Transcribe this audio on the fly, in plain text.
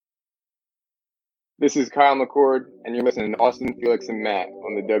This is Kyle McCord, and you're listening to Austin, Felix, and Matt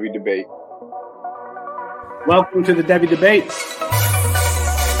on the W Debate. Welcome to the W Debate.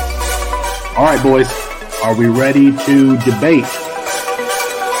 All right, boys, are we ready to debate?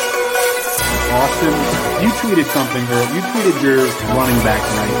 Austin, you tweeted something, or you tweeted your running back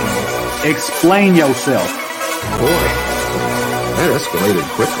tonight. Explain yourself. Boy, that escalated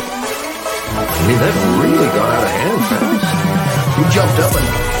quickly. I mean, that really got out of hand fast. You jumped up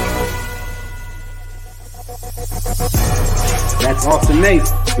and... That's Austin Nate.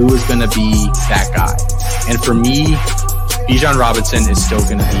 Who is going to be that guy? And for me, Bijan Robinson is still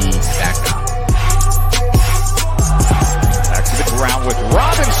going to be that guy. Back to the ground with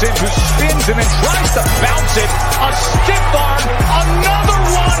Robinson, who spins and then tries to bounce it. A stiff arm, another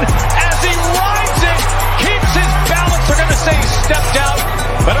one as he rides it, keeps his balance. They're going to say he stepped out,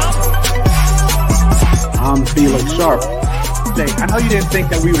 but I'm Felix Sharp. I know you didn't think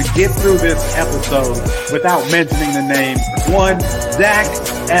that we would get through this episode without mentioning the name one Zach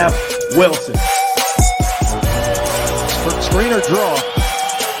F. Wilson. Screener draw.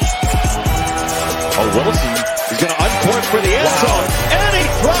 Oh, Wilson is going to uncork for the end zone, and he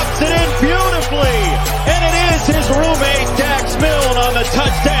drops it in beautifully. And it is his roommate Dax Milne on the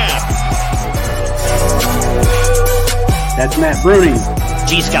touchdown. That's Matt Bruning.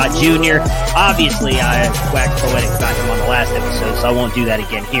 G. Scott Jr. Obviously, I waxed poetic about him on the last episode, so I won't do that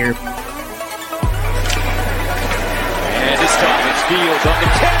again here. And this time it's Fields on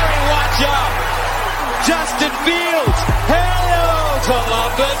the carry. Watch out! Justin Fields! Hello,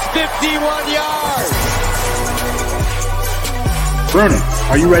 Columbus! 51 yards! Bruning,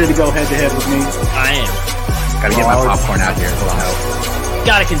 are you ready to go head-to-head with me? I am. Got to get my popcorn out here. Hold on.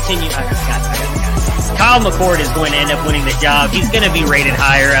 Got to continue. I got it. Kyle McCord is going to end up winning the job. He's going to be rated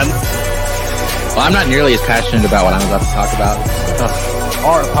higher. Well, I'm not nearly as passionate about what I'm about to talk about.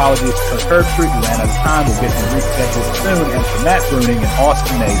 Our apologies to Herbstreit. We ran out of time. We'll get him rescheduled soon. And for Matt Bruning and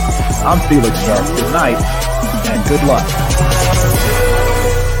Austin Nate, I'm Felix Sharp. Good night and good luck.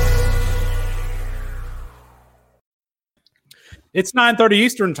 It's 9:30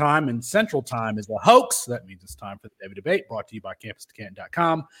 Eastern Time, and Central Time is a hoax. That means it's time for the Daily Debate, brought to you by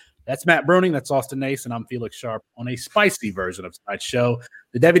CampusToCanton.com. That's Matt Bruning, that's Austin Nace, and I'm Felix Sharp on a spicy version of tonight's show.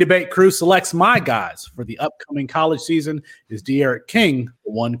 The Devy Debate crew selects my guys for the upcoming college season. Is De'Aaron King,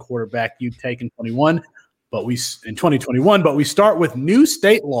 the one quarterback you take in 2021, but we start with new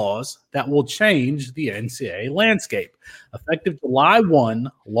state laws that will change the NCAA landscape. Effective July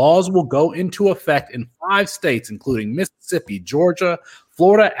 1, laws will go into effect in 5 states, including Mississippi, Georgia,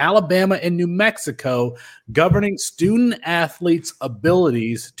 Florida, Alabama, and New Mexico, governing student-athletes'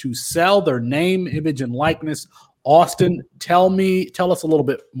 abilities to sell their name, image, and likeness. Austin, tell us a little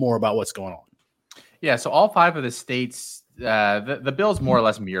bit more about what's going on. Yeah, so all 5 of the states, the bills more or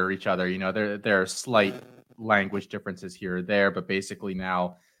less mirror each other. You know, there are slight language differences here or there, but basically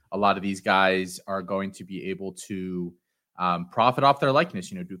now a lot of these guys are going to be able to profit off their likeness,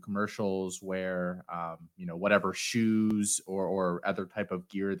 do commercials, wear, whatever shoes or other type of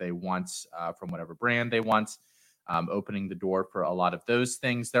gear they want from whatever brand they want, opening the door for a lot of those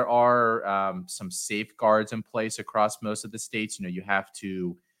things. There are some safeguards in place across most of the states. You have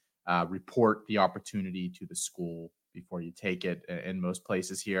to report the opportunity to the school before you take it in most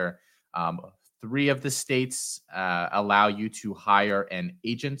places here. 3 of the states allow you to hire an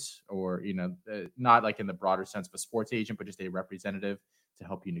agent or, not like in the broader sense of a sports agent, but just a representative to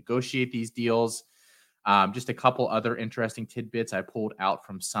help you negotiate these deals. Just a couple other interesting tidbits I pulled out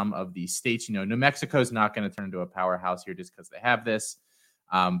from some of these states. New Mexico is not going to turn into a powerhouse here just because they have this.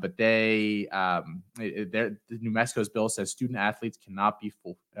 But New Mexico's bill says student athletes cannot be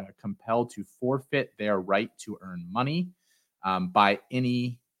compelled to forfeit their right to earn money by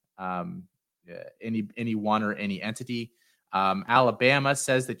any one or any entity. Alabama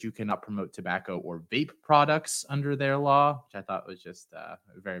says that you cannot promote tobacco or vape products under their law, which I thought was just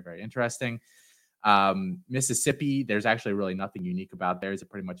very, very interesting. Mississippi, there's actually really nothing unique about theirs. It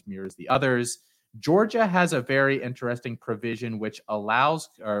pretty much mirrors the others. Georgia has a very interesting provision which allows,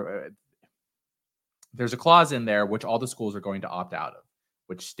 there's a clause in there which all the schools are going to opt out of,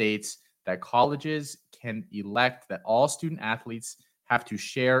 which states that colleges can elect that all student athletes have to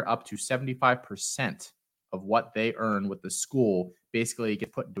share up to 75% of what they earn with the school. Basically, it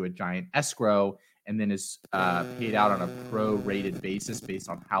gets put into a giant escrow and then is paid out on a prorated basis based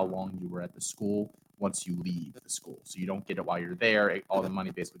on how long you were at the school once you leave the school. So you don't get it while you're there. All the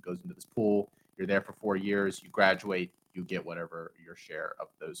money basically goes into this pool. You're there for 4 years. You graduate. You get whatever your share of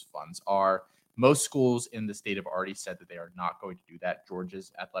those funds are. Most schools in the state have already said that they are not going to do that.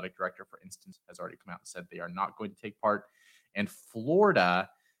 Georgia's athletic director, for instance, has already come out and said they are not going to take part. And Florida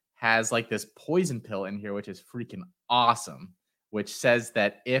has like this poison pill in here, which is freaking awesome, which says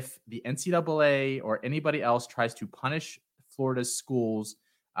that if the NCAA or anybody else tries to punish Florida's schools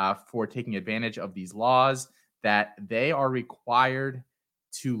for taking advantage of these laws, that they are required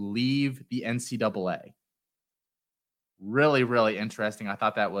to leave the NCAA. Really, really interesting. I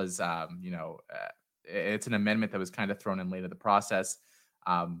thought that was, it's an amendment that was kind of thrown in late in the process.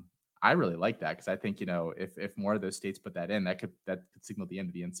 I really like that because I think, if more of those states put that in, that could signal the end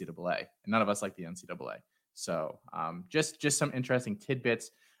of the NCAA. And none of us like the NCAA. So just some interesting tidbits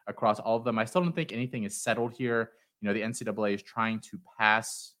across all of them. I still don't think anything is settled here. The NCAA is trying to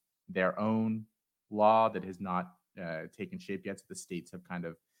pass their own law that has not taken shape yet. So the states have kind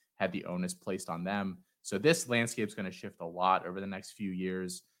of had the onus placed on them. So this landscape is going to shift a lot over the next few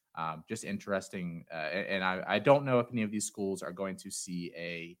years. Just interesting. And I don't know if any of these schools are going to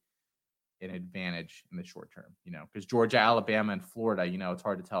see an advantage in the short term, because Georgia, Alabama, and Florida, it's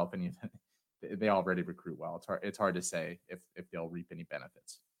hard to tell if any of them, they already recruit well. It's hard to say if they'll reap any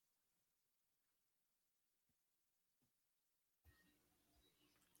benefits.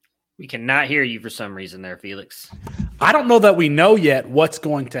 We cannot hear you for some reason there, Felix. I don't know that we know yet what's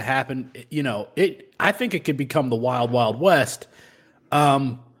going to happen. I think it could become the Wild Wild West,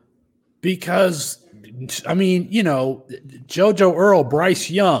 because JoJo Earl, Bryce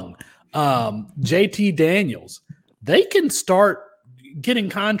Young, JT Daniels, they can start getting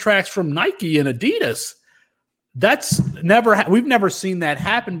contracts from Nike and Adidas. We've never seen that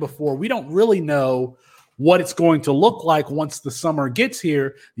happen before. We don't really know what it's going to look like once the summer gets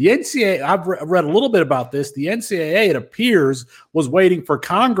here. The NCAA, I've read a little bit about this. The NCAA, it appears, was waiting for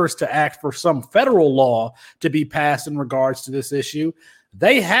Congress to act for some federal law to be passed in regards to this issue.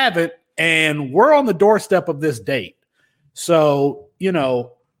 They haven't, and we're on the doorstep of this date. So, you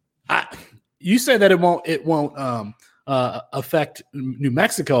say that it won't affect New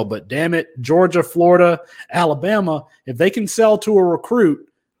Mexico, but damn it, Georgia, Florida, Alabama, if they can sell to a recruit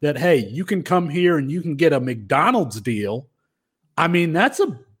that, hey, you can come here and you can get a McDonald's deal, that's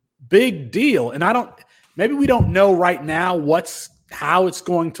a big deal. And maybe we don't know right now how it's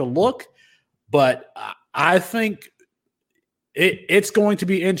going to look, but I think it's going to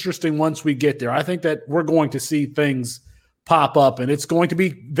be interesting once we get there. I think that we're going to see things pop up, and it's going to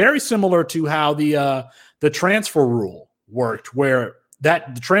be very similar to how the transfer rule worked, where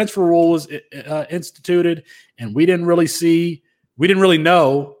the transfer rule was instituted, and we didn't really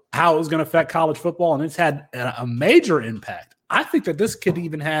know how it was going to affect college football, and it's had a major impact. I think that this could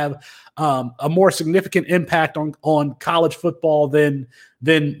even have a more significant impact on college football than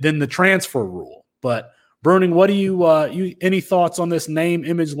the transfer rule. But Bruning, what do you any thoughts on this name,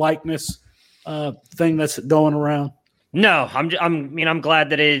 image, likeness thing that's going around? No, I'm glad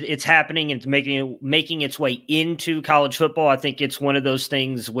that it's happening and it's making its way into college football. I think it's one of those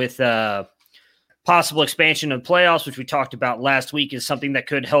things with possible expansion of playoffs, which we talked about last week, is something that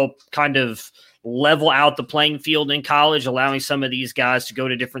could help kind of level out the playing field in college, allowing some of these guys to go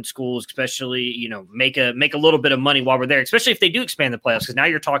to different schools, especially, make a little bit of money while we're there, especially if they do expand the playoffs. Because now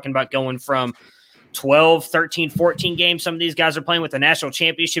you're talking about going from 12, 13, 14 games. Some of these guys are playing with the national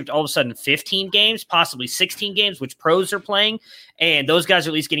championship to all of a sudden 15 games, possibly 16 games, which pros are playing. And those guys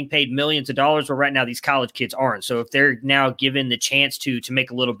are at least getting paid millions of dollars, where right now these college kids aren't. So if they're now given the chance to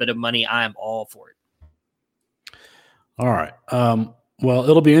make a little bit of money, I'm all for it. All right. Well,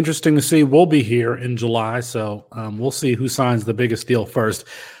 it'll be interesting to see. We'll be here in July, so we'll see who signs the biggest deal first.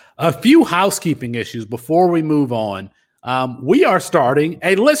 A few housekeeping issues before we move on. We are starting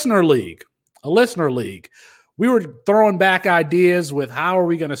a listener league. We were throwing back ideas with how are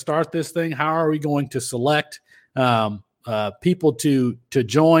we going to start this thing? How are we going to select people to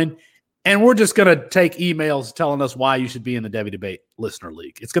join? And we're just going to take emails telling us why you should be in the Devy Debate Listener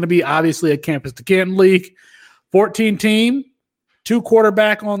League. It's going to be obviously a Campus to Canton League, 14 team, 2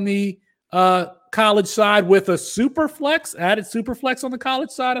 quarterback on the college side with a added super flex on the college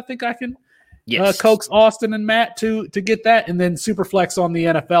side. I think I can coax Austin and Matt to get that, and then super flex on the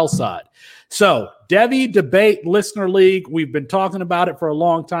NFL side. So Devy Debate Listener League, we've been talking about it for a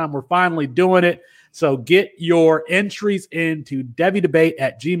long time. We're finally doing it. So get your entries into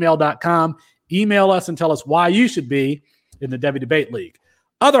devydebate@gmail.com. Email us and tell us why you should be in the Devy Debate League.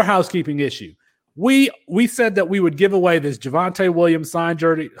 Other housekeeping issue. We said that we would give away this Javonte Williams signed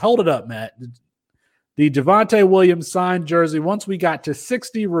jersey. Hold it up, Matt. The Javonte Williams signed jersey, once we got to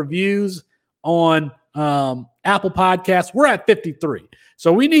 60 reviews on Apple Podcasts, we're at 53.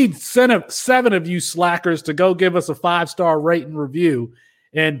 So we need 7 of you slackers to go give us a 5-star rate and review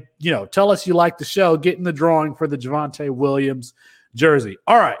and, tell us you like the show, get in the drawing for the Javonte Williams jersey.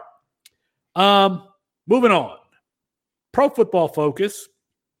 All right. Moving on. Pro Football Focus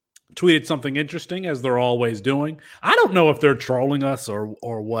tweeted something interesting, as they're always doing. I don't know if they're trolling us or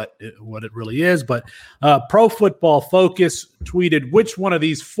what it really is, but Pro Football Focus tweeted, which one of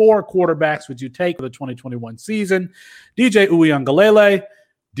these 4 quarterbacks would you take for the 2021 season? DJ Uiagalelei,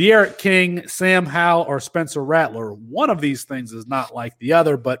 D'Eriq King, Sam Howell, or Spencer Rattler? One of these things is not like the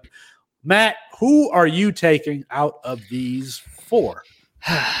other, but Matt, who are you taking out of these 4?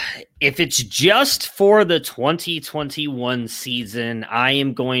 If it's just for the 2021 season, I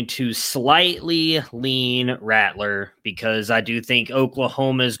am going to slightly lean Rattler because I do think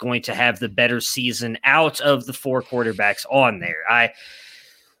Oklahoma is going to have the better season out of the 4 quarterbacks on there. I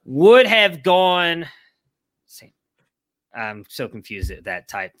would have gone. I'm so confused at that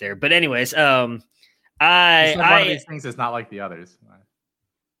type there, but anyways, one of these things is not like the others.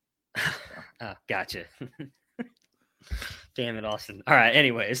 Oh, gotcha. Damn it, Austin. All right.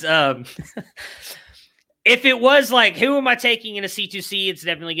 Anyways, if it was like, who am I taking in a C2C? It's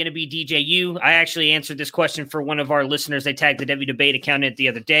definitely going to be DJU. I actually answered this question for one of our listeners. They tagged the W Debate account the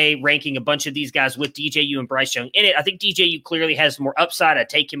other day, ranking a bunch of these guys with DJU and Bryce Young in it. I think DJU clearly has more upside. I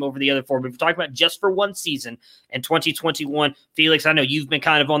take him over the other 4. But if we're talking about just for one season and 2021, Felix, I know you've been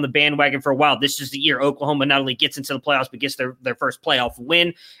kind of on the bandwagon for a while. This is the year Oklahoma not only gets into the playoffs, but gets their first playoff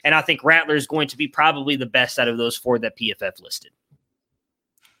win. And I think Rattler is going to be probably the best out of those 4 that PFF listed.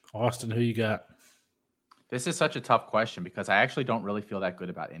 Austin, who you got? This is such a tough question because I actually don't really feel that good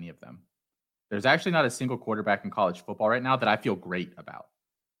about any of them. There's actually not a single quarterback in college football right now that I feel great about,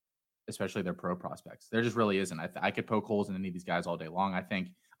 especially their pro prospects. There just really isn't. I could poke holes in any of these guys all day long. I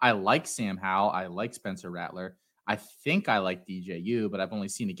think I like Sam Howell. I like Spencer Rattler. I think I like DJU, but I've only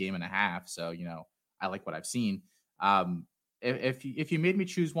seen a game and a half. So, I like what I've seen. If you made me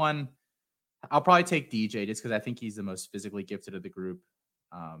choose one, I'll probably take DJ just because I think he's the most physically gifted of the group.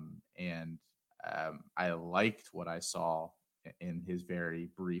 I liked what I saw in his very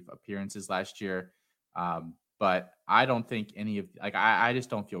brief appearances last year. But I don't think I just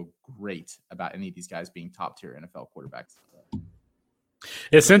don't feel great about any of these guys being top tier NFL quarterbacks.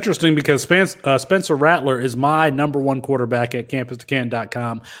 It's interesting because Spencer Rattler is my number 1 quarterback at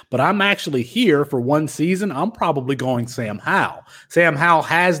CampusToCanton.com, but I'm actually here for one season. I'm probably going Sam Howell. Sam Howell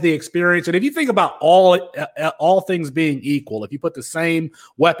has the experience, and if you think about all things being equal, if you put the same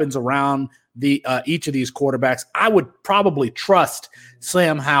weapons around each of these quarterbacks, I would probably trust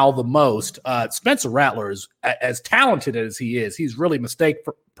Sam Howell the most. Spencer Rattler is as talented as he is. He's really mistake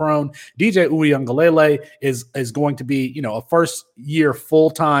prone. DJ Uiagalelei is going to be, a first year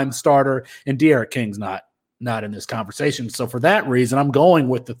full-time starter, and D'Eriq King's not in this conversation. So for that reason, I'm going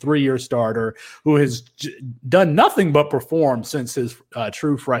with the 3-year starter who has done nothing but perform since his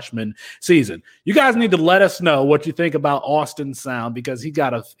true freshman season. You guys need to let us know what you think about Austin's sound because he's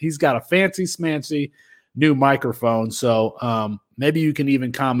got a fancy smancy new microphone. So maybe you can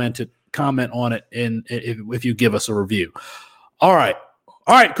even comment on it if you give us a review. All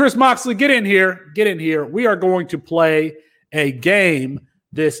right, Chris Moxley, get in here. We are going to play a game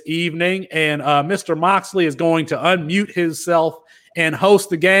this evening, and Mr. Moxley is going to unmute himself and host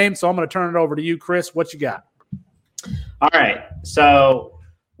the game. So I'm going to turn it over to you, Chris. What you got? All right. So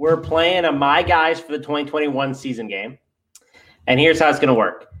we're playing a My Guys for the 2021 season game. And here's how it's going to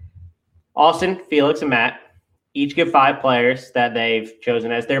work. Austin, Felix, and Matt each give 5 players that they've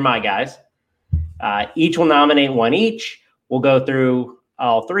chosen as their My Guys. Each will nominate one each. We'll go through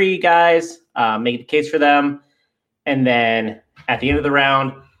all 3 guys, make the case for them. And then at the end of the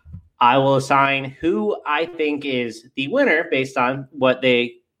round, I will assign who I think is the winner based on what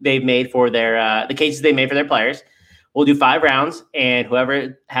they've made for their the cases they made for their players. We'll do 5 rounds, and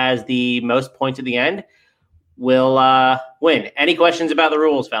whoever has the most points at the end will win. Any questions about the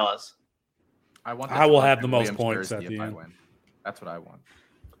rules, fellas? I will have the most points at the end. That's what I want.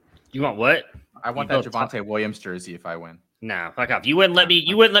 You want what? I want that Javonte Williams jersey if I win. No, fuck off. You wouldn't let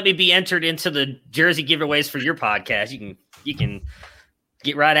me be entered into the jersey giveaways for your podcast. You can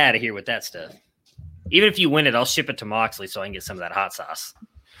get right out of here with that stuff. Even if you win it, I'll ship it to Moxley so I can get some of that hot sauce.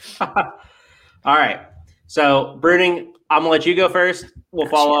 All right. So, Bruning, I'm gonna let you go first. We'll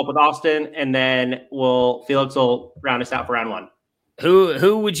follow up with Austin, and then Felix will round us out for round 1.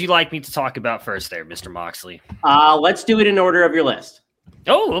 Who would you like me to talk about first there, Mr. Moxley? Let's do it in order of your list.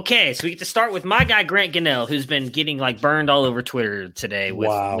 Oh, okay. So we get to start with my guy Grant Gunnell, who's been getting burned all over Twitter today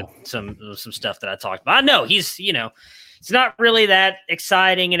with some stuff that I talked about. I know he's it's not really that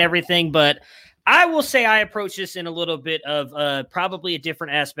exciting and everything, but I will say I approach this in a little bit of probably a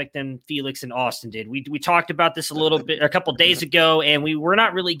different aspect than Felix and Austin did. We talked about this a couple days ago, and we were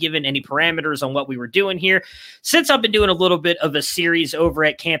not really given any parameters on what we were doing here. Since I've been doing a little bit of a series over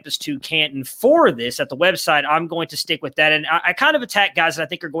at Campus 2 Canton for this at the website, I'm going to stick with that. And I kind of attack guys that I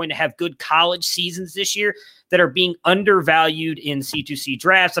think are going to have good college seasons this year that are being undervalued in C2C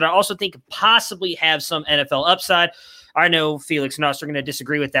drafts that I also think possibly have some NFL upside. I know Felix and us are going to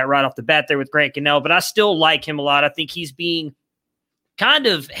disagree with that right off the bat there with Grant Gunnell, but I still like him a lot. I think he's being kind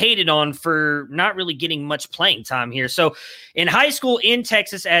of hated on for not really getting much playing time here. So in high school in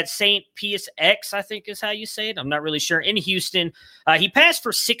Texas at St. Pius X, I think is how you say it. I'm not really sure. In Houston, he passed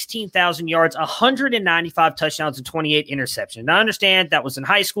for 16,000 yards, 195 touchdowns, and 28 interceptions. Now, I understand that was in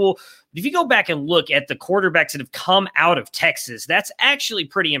high school. But if you go back and look at the quarterbacks that have come out of Texas, that's actually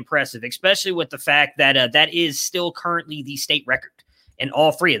pretty impressive, especially with the fact that that is still currently the state record in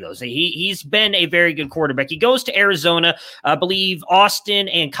all three of those. He's been a very good quarterback. He goes to Arizona. I believe Austin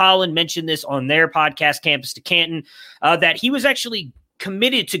and Colin mentioned this on their podcast, Campus to Canton, that he was actually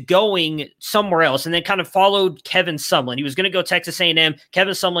committed to going somewhere else and then kind of followed Kevin Sumlin. He was going to go Texas A&M.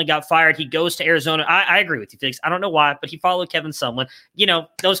 Kevin Sumlin got fired. He goes to Arizona. I agree with you, Felix. I don't know why, but he followed Kevin Sumlin. You know,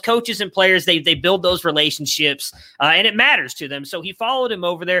 those coaches and players, they build those relationships, and it matters to them. So he followed him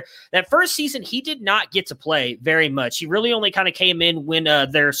over there. That first season, he did not get to play very much. He really only kind of came in when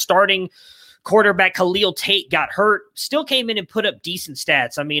their starting quarterback Khalil Tate got hurt, still came in and put up decent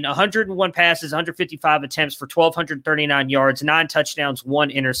stats. I mean, 101 passes, 155 attempts for 1,239 yards, 9 touchdowns,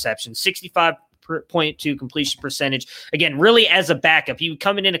 1 interception, 65.2 completion percentage. Again, really as a backup. He would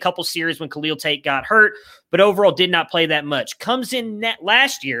come in a couple series when Khalil Tate got hurt, but overall did not play that much. Comes in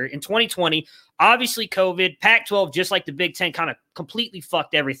last year in 2020, obviously COVID, Pac-12, just like the Big Ten, kind of completely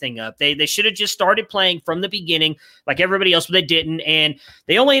fucked everything up. They should have just started playing from the beginning like everybody else, but they didn't, and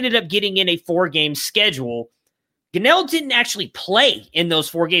they only ended up getting in a 4-game schedule. Gunnell didn't actually play in those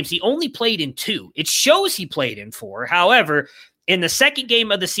 4 games. He only played in 2. It shows he played in 4. However, in the second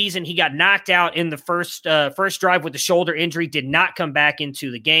game of the season, he got knocked out in the first drive with a shoulder injury, did not come back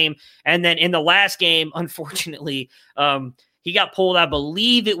into the game. And then in the last game, unfortunately, he got pulled, I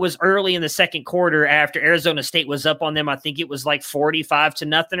believe it was early in the second quarter after Arizona State was up on them. I think it was like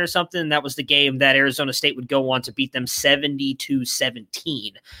 45-0 or something. That was the game that Arizona State would go on to beat them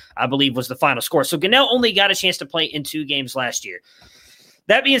 70-17, I believe was the final score. So Gunnell only got a chance to play in 2 games last year.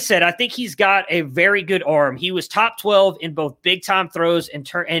 That being said, I think he's got a very good arm. He was top 12 in both big-time throws and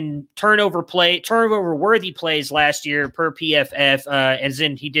turnover-worthy plays last year per PFF, as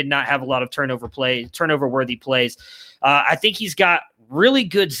in he did not have a lot of turnover-worthy plays. I think he's got really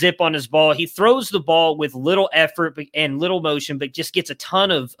good zip on his ball. He throws the ball with little effort and little motion, but just gets a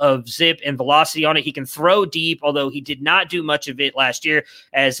ton of zip and velocity on it. He can throw deep, although he did not do much of it last year.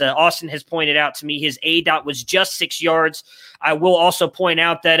 As Austin has pointed out to me, his ADOT was just 6 yards. I will also point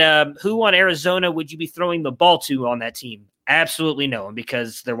out that who on Arizona would you be throwing the ball to on that team? Absolutely no one,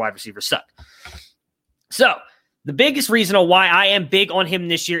 because their wide receivers suck. So the biggest reason why I am big on him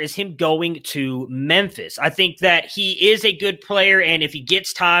this year is him going to Memphis. I think that he is a good player, and if he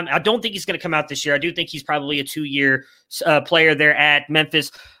gets time, I don't think he's going to come out this year. I do think he's probably a 2-year player there at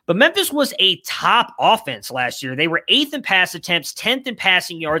Memphis. But Memphis was a top offense last year. They were 8th in pass attempts, 10th in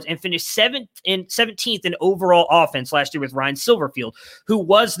passing yards, and finished 17th in overall offense last year with Ryan Silverfield, who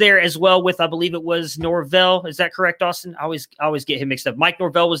was there as well with, I believe it was Norvell. Is that correct, Austin? I always get him mixed up. Mike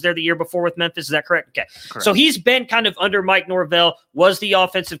Norvell was there the year before with Memphis. Is that correct? Okay. Correct. So he's been kind of under Mike Norvell, was the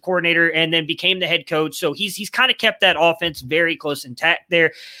offensive coordinator, and then became the head coach. So he's kind of kept that offense very close intact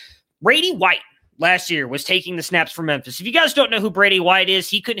there. Brady White last year was taking the snaps for Memphis. If you guys don't know who Brady White is,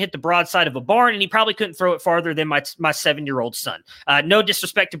 he couldn't hit the broadside of a barn, and he probably couldn't throw it farther than my 7-year-old son. No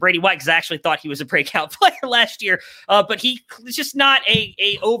disrespect to Brady White, because I actually thought he was a breakout player last year, but he's just not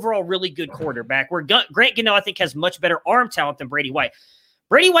a overall really good quarterback, where Grant Gunnell, I think, has much better arm talent than Brady White.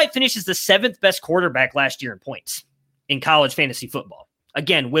 Brady White finishes the 7th best quarterback last year in points in college fantasy football,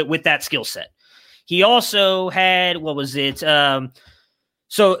 again, with that skill set. He also had,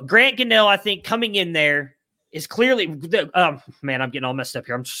 so Grant Gunnell, I think, coming in there is clearly man, I'm getting all messed up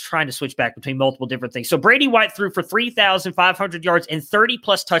here. I'm just trying to switch back between multiple different things. So Brady White threw for 3,500 yards and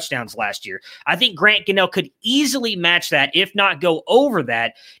 30-plus touchdowns last year. I think Grant Gunnell could easily match that, if not go over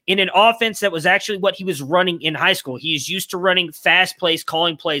that, in an offense that was actually what he was running in high school. He is used to running fast plays,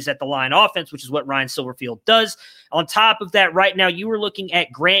 calling plays at the line offense, which is what Ryan Silverfield does. On top of that, right now, you were looking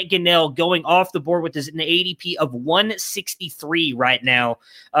at Grant Gunnell going off the board with an ADP of 163 right now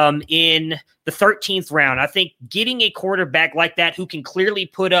in the 13th round. I think getting a quarterback like that who can clearly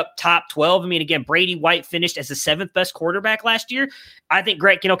put up top 12. I mean, again, Brady White finished as the 7th best quarterback last year. I think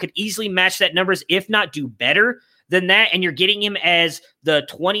Grant Gunnell could easily match that numbers, if not do better than that. And you're getting him as the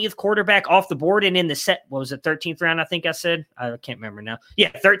 20th quarterback off the board. And in the 13th round, I think I said, I can't remember now.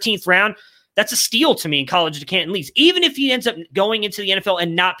 Yeah, 13th round. That's a steal to me in college to Canton leagues. Even if he ends up going into the NFL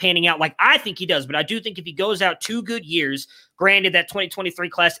and not panning out like I think he does, but I do think if he goes out 2 good years, granted that 2023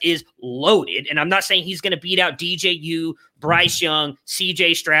 class is loaded, and I'm not saying he's going to beat out DJU, Bryce Young,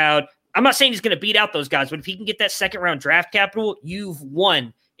 CJ Stroud. I'm not saying he's going to beat out those guys, but if he can get that second-round draft capital, you've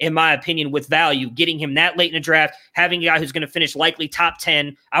won, in my opinion, with value, getting him that late in a draft, having a guy who's going to finish likely top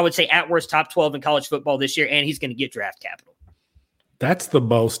 10, I would say at worst top 12 in college football this year, and he's going to get draft capital. That's the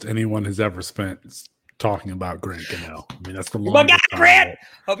most anyone has ever spent talking about Grant Gunnell. I mean, that's the longest my guy, Grant.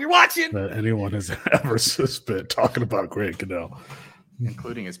 Hope you're watching. That anyone has ever spent talking about Grant Gunnell,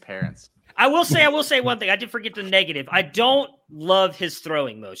 including his parents. I will say one thing. I did forget the negative. I don't love his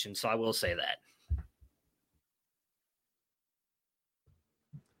throwing motion, so I will say that.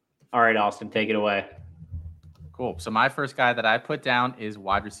 All right, Austin, take it away. Cool. So my first guy that I put down is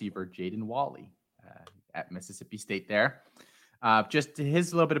wide receiver Jaden Walley at Mississippi State there. Just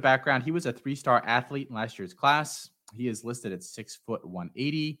his little bit of background. He was a 3-star athlete in last year's class. He is listed at 6 foot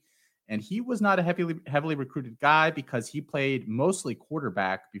 180, and he was not a heavily recruited guy because he played mostly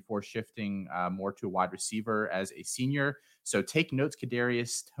quarterback before shifting more to a wide receiver as a senior. So take notes,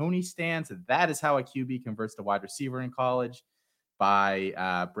 Kadarius Toney stands. That is how a QB converts to wide receiver in college,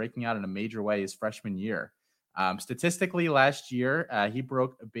 by breaking out in a major way his freshman year. Statistically, last year, he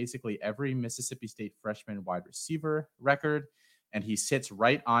broke basically every Mississippi State freshman wide receiver record, and he sits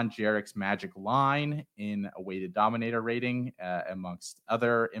right on Jarek's magic line in a weighted dominator rating, amongst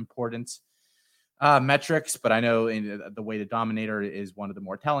other important metrics. But I know the weighted dominator is one of the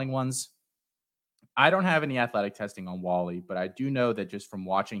more telling ones. I don't have any athletic testing on Walley, but I do know that just from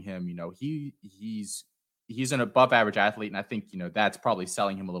watching him, he's an above average athlete. And I think, that's probably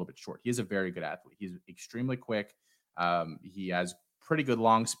selling him a little bit short. He is a very good athlete. He's extremely quick. He has pretty good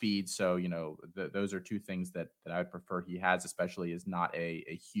long speed. So, those are two things that I would prefer he has, especially is not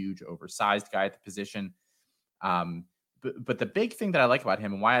a huge oversized guy at the position. But the big thing that I like about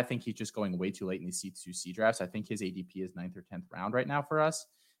him and why I think he's just going way too late in these C2C drafts, I think his ADP is 9th or 10th round right now for us,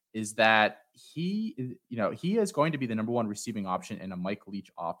 is that he is going to be the number 1 receiving option in a Mike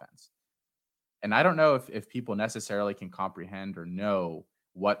Leach offense. And I don't know if people necessarily can comprehend or know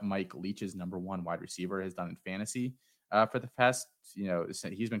what Mike Leach's number 1 wide receiver has done in fantasy for the past,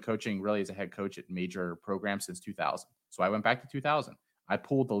 he's been coaching really as a head coach at major programs since 2000. So I went back to 2000. I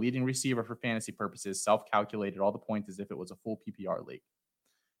pulled the leading receiver for fantasy purposes, self-calculated all the points as if it was a full PPR league.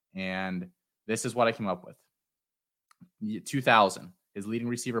 And this is what I came up with. 2000, his leading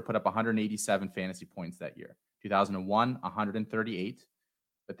receiver put up 187 fantasy points that year. 2001, 138.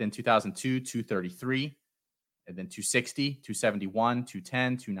 But then 2002, 233, and then 260, 271,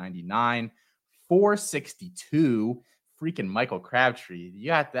 210, 299, 462. Freaking Michael Crabtree. You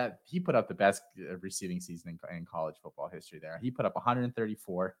got that. He put up the best receiving season in college football history there. He put up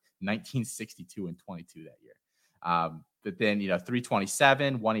 134, 1962, and 22 that year. But then,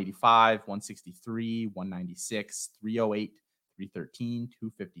 327, 185, 163, 196, 308, 313,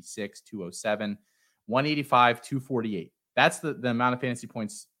 256, 207, 185, 248. That's the amount of fantasy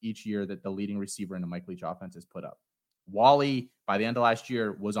points each year that the leading receiver in the Mike Leach offense has put up. Walley, by the end of last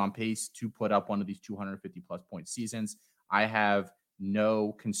year, was on pace to put up one of these 250-plus point seasons. I have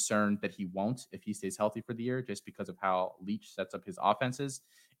no concern that he won't if he stays healthy for the year, just because of how Leach sets up his offenses.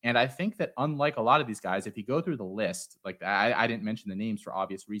 And I think that unlike a lot of these guys, if you go through the list, like I didn't mention the names for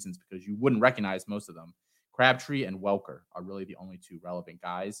obvious reasons because you wouldn't recognize most of them. Crabtree and Welker are really the only 2 relevant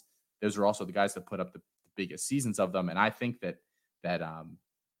guys. Those are also the guys that put up the biggest seasons of them. And I think that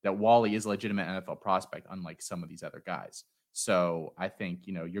Walley is a legitimate NFL prospect, unlike some of these other guys. So I think,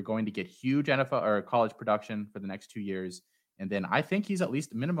 you're going to get huge NFL or college production for the next 2 years. And then I think he's at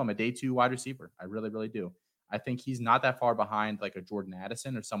least minimum a day 2 wide receiver. I really, really do. I think he's not that far behind like a Jordan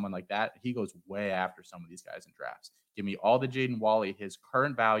Addison or someone like that. He goes way after some of these guys in drafts. Give me all the Jaden Walley, his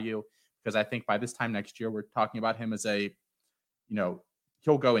current value, because I think by this time next year, we're talking about him as a,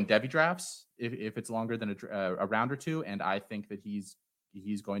 he'll go in Devy drafts if it's longer than a round or 2. And I think that he's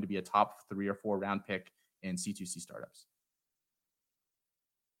going to be a top 3 or 4 round pick in C2C startups.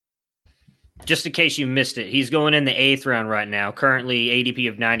 Just in case you missed it, he's going in the 8th round right now, currently ADP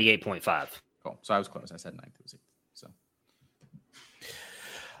of 98.5. Cool. So I was close. I said 9th. It was 8th. So.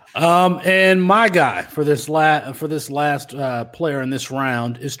 And my guy for this last player in this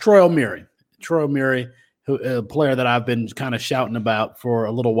round is Troy O'Meary. Troy O'Meary, a player that I've been kind of shouting about for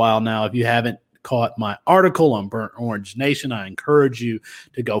a little while now. If you haven't caught my article on Burnt Orange Nation, I encourage you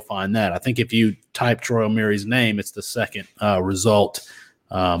to go find that. I think if you type Troy O'Meary's name, it's the second result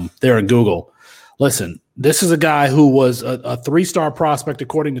there in Google. Listen, this is a guy who was a three-star prospect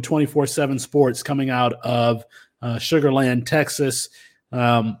according to 24/7 Sports coming out of Sugar Land, Texas.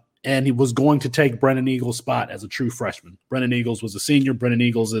 And he was going to take Brennan Eagles' spot as a true freshman. Brennan Eagles was a senior. Brennan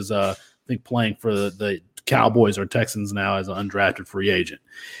Eagles is, I think, playing for the Cowboys or Texans now as an undrafted free agent.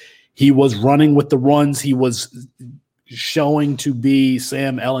 He was running with the runs. He was showing to be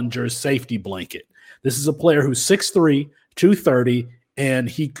Sam Ellinger's safety blanket. This is a player who's 6'3", 230, and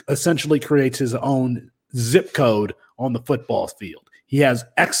he essentially creates his own zip code on the football field. He has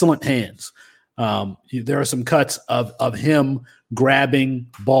excellent hands. There are some cuts of him grabbing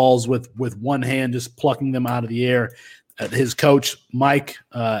balls with one hand, just plucking them out of the air. His coach, Mike,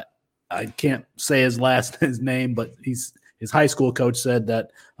 I can't say his name, but his high school coach said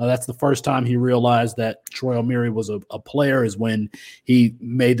that that's the first time he realized that Troy O'Meary was a player is when he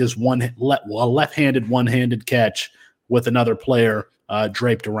made this left-handed one-handed catch with another player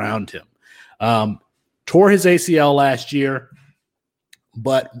draped around him. Tore his ACL last year,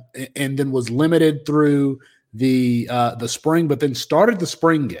 and then was limited through the spring, but then started the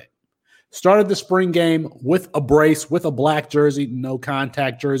spring game with a brace, with a black jersey, no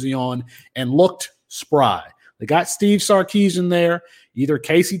contact jersey on, and looked spry. They got Steve Sarkisian there, either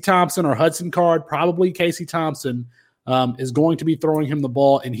Casey Thompson or Hudson Card. Probably Casey Thompson is going to be throwing him the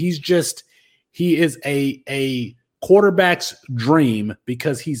ball, and he is a quarterback's dream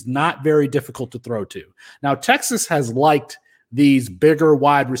because he's not very difficult to throw to. Now, Texas has liked these bigger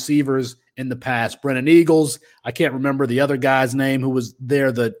wide receivers in the past. Brennan Eagles, I can't remember the other guy's name who was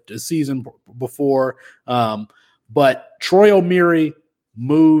there the season before, but Troy O'Meary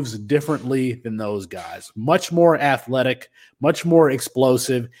moves differently than those guys. Much more athletic, much more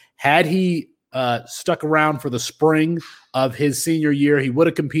explosive. Had he stuck around for the spring of his senior year, he would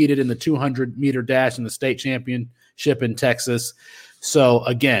have competed in the 200-meter dash in the state championship in Texas. So,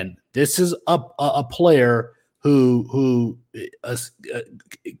 again, this is a player who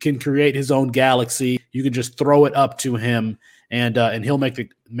can create his own galaxy. You can just throw it up to him, and he'll make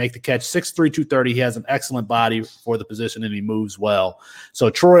the catch. 6'3", 230. He has an excellent body for the position, and he moves well.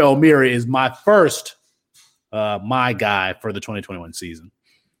 So Troy O'Meary is my first my guy for the 2021 season.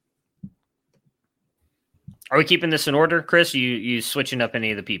 Are we keeping this in order, Chris? You switching up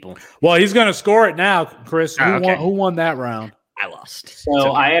any of the people? Well, he's going to score it now, Chris. Okay. Who won that round? I lost.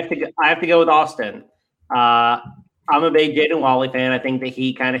 So I have to go with Austin. I'm a big Jaden Wally fan. I think that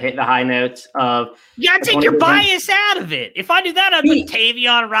he kind of hit the high notes of. You gotta take your bias out of it. If I do that, I'd put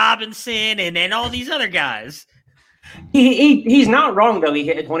Tavion Robinson and then all these other guys. He's not wrong though. He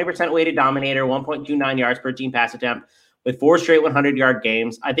hit a 20% weighted dominator, 1.29 yards per team pass attempt with 4 straight 100-yard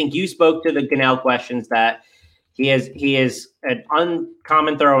games. I think you spoke to the Gunnell questions that he is an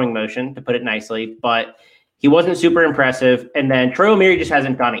uncommon throwing motion, to put it nicely, but he wasn't super impressive. And then Troy O'Meary just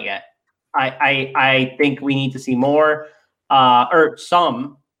hasn't done it yet. I think we need to see more, or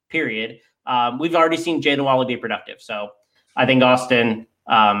some, period. We've already seen Jaden Wally be productive. So I think Austin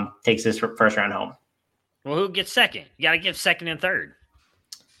takes this first round home. Well, who gets second? You got to give second and third.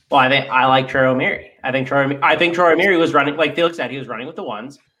 Well, I like Troy O'Meary. I think Troy O'Meary was running, like Felix said, he was running with the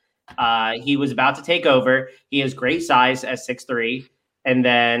ones. He was about to take over. He has great size at 6'3". And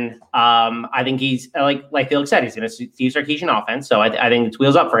then I think he's, like Felix said, he's going to Steve Sarkisian offense. So I think it's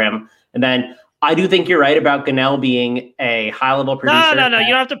wheels up for him. And then I do think you're right about Gunnell being a high-level producer. No. You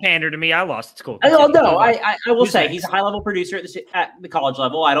don't have to pander to me. I lost. It's cool. I will say he's a high-level producer at the college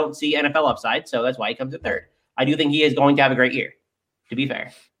level. I don't see NFL upside, so that's why he comes at third. I do think he is going to have a great year, to be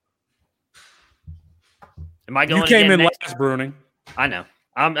fair. Am I going? You came in last, Bruning. I know.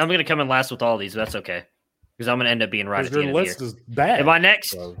 I'm going to come in last with all these, but that's okay. Because I'm going to end up being right at the end of the year. Is bad. Am I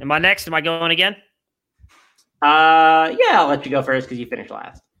next? So. Am I going again? Yeah, I'll let you go first because you finished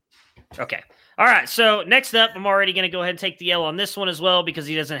last. Okay. All right. So next up, I'm already going to go ahead and take the L on this one as well because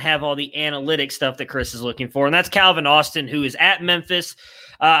he doesn't have all the analytic stuff that Chris is looking for. And that's Calvin Austin, who is at Memphis.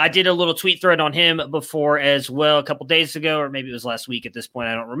 I did a little tweet thread on him before as well a couple days ago, or maybe it was last week at this point.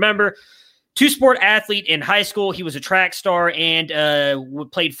 I don't remember. Two-sport athlete in high school. He was a track star and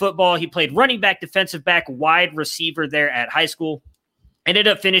played football. He played running back, defensive back, wide receiver there at high school. Ended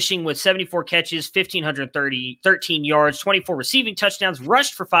up finishing with 74 catches, 1,513 yards, 24 receiving touchdowns,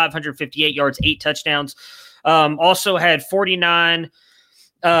 rushed for 558 yards, 8 touchdowns. Also had 49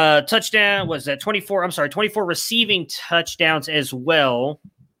 24 receiving touchdowns as well.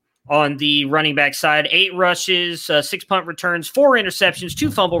 on the running back side. 8 rushes, 6 punt returns, 4 interceptions,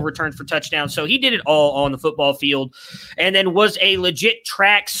 2 fumble returns for touchdowns. So he did it all on the football field, and then was a legit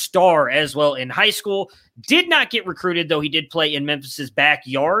track star as well in high school. Did not get recruited, though he did play in Memphis's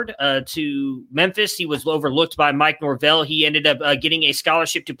backyard to Memphis. He was overlooked by Mike Norvell. He ended up getting a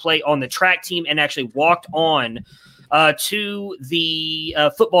scholarship to play on the track team and actually walked on to the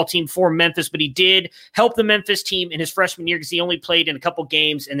football team for Memphis, but he did help the Memphis team in his freshman year because he only played in a couple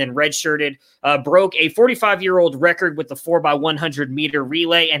games and then redshirted, broke a 45-year-old record with the 4x100 meter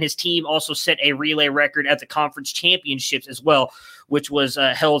relay, and his team also set a relay record at the conference championships as well, which was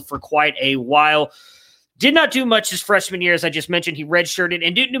held for quite a while. Did not do much his freshman year, as I just mentioned. He redshirted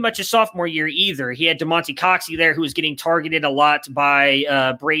and didn't do much his sophomore year either. He had DeMonte Coxey there, who was getting targeted a lot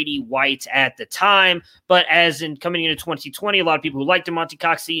by Brady White at the time. But as in coming into 2020, a lot of people who like DeMonte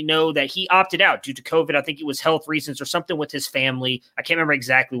Coxey know that he opted out due to COVID. I think it was health reasons or something with his family. I can't remember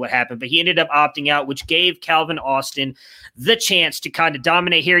exactly what happened, but he ended up opting out, which gave Calvin Austin the chance to kind of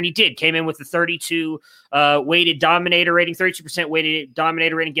dominate here. And he did. Came in with a 32 weighted dominator rating, 32% weighted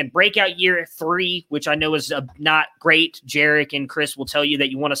dominator rating. Again, breakout year 3, which I know is not great. Jarek and Chris will tell you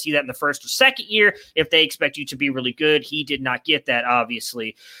that you want to see that in the first or second year if they expect you to be really good. He did not get that,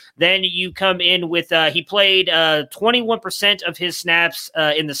 obviously. Then you come in with he played 21% of his snaps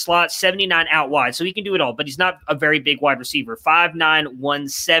in the slot, 79 out wide. So he can do it all, but he's not a very big wide receiver. 5'9",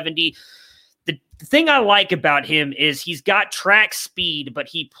 170. The thing I like about him is he's got track speed, but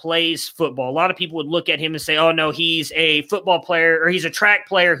he plays football. A lot of people would look at him and say, oh, no, he's a football player or he's a track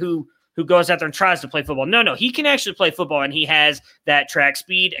player who goes out there and tries to play football. No, he can actually play football, and he has that track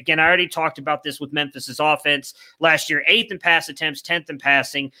speed. Again, I already talked about this with Memphis's offense last year, 8th in pass attempts, 10th in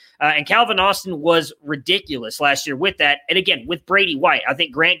passing, and Calvin Austin was ridiculous last year with that. And again, with Brady White, I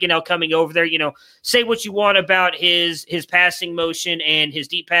think Grant Gunnell coming over there, say what you want about his passing motion and his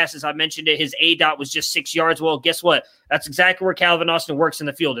deep passes. I mentioned it, his ADOT was just 6 yards. Well, guess what? That's exactly where Calvin Austin works in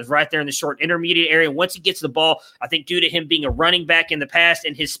the field, is right there in the short intermediate area. Once he gets the ball, I think due to him being a running back in the past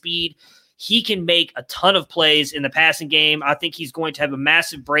and his speed, he can make a ton of plays in the passing game. I think he's going to have a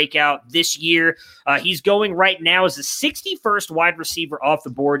massive breakout this year. He's going right now as the 61st wide receiver off the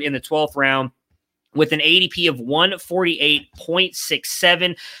board in the 12th round with an ADP of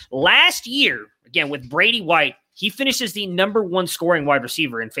 148.67. Last year, again, with Brady White, he finishes the number 1 scoring wide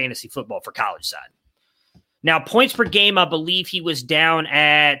receiver in fantasy football for college side. Now, points per game, I believe he was down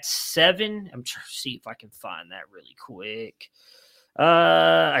at 7. I'm trying to see if I can find that really quick.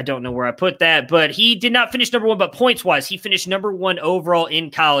 I don't know where I put that, but he did not finish number 1, but points-wise, he finished number 1 overall in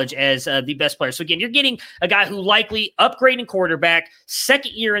college as the best player. So, again, you're getting a guy who likely upgrading quarterback,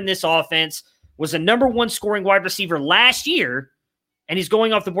 second year in this offense, was a number 1 scoring wide receiver last year, and he's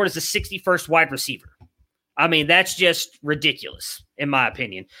going off the board as the 61st wide receiver. I mean, that's just ridiculous, in my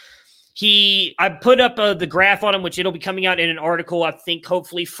opinion. I put up the graph on him, which it'll be coming out in an article, I think,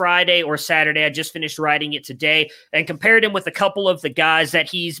 hopefully Friday or Saturday. I just finished writing it today, and compared him with a couple of the guys that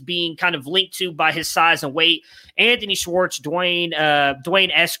he's being kind of linked to by his size and weight: Anthony Schwartz, Dwayne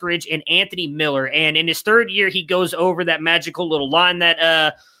Eskridge, and Anthony Miller. And in his third year, he goes over that magical little line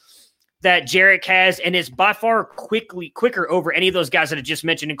that Jarek has, and is by far quicker over any of those guys that I just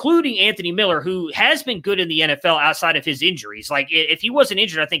mentioned, including Anthony Miller, who has been good in the NFL outside of his injuries. Like, if he wasn't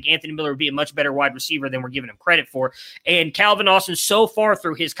injured, I think Anthony Miller would be a much better wide receiver than we're giving him credit for. And Calvin Austin, so far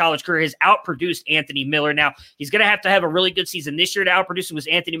through his college career, has outproduced Anthony Miller. Now, he's going to have a really good season this year to outproduce him, because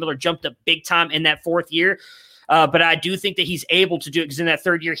Anthony Miller jumped up big time in that 4th year. But I do think that he's able to do it, because in that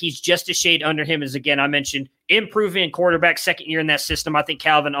 3rd year, he's just a shade under him, as, again, I mentioned, improving quarterback, 2nd year in that system. I think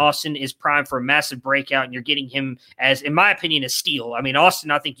Calvin Austin is primed for a massive breakout, and you're getting him as, in my opinion, a steal. I mean, Austin,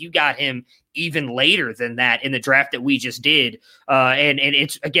 I think you got him even later than that in the draft that we just did. And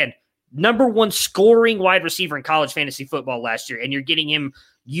it's, again, number 1 scoring wide receiver in college fantasy football last year, and you're getting him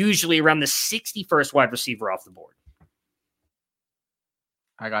usually around the 61st wide receiver off the board.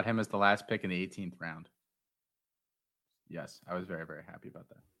 I got him as the last pick in the 18th round. Yes, I was very, very happy about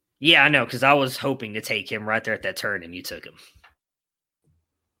that. Yeah, I know, because I was hoping to take him right there at that turn, and you took him.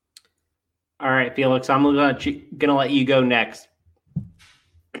 All right, Felix, I'm going to let you go next.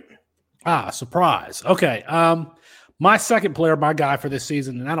 Surprise. Okay. My second player, my guy for this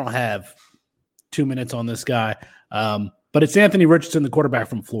season, and I don't have 2 minutes on this guy, but it's Anthony Richardson, the quarterback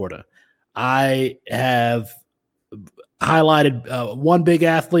from Florida. I have highlighted one big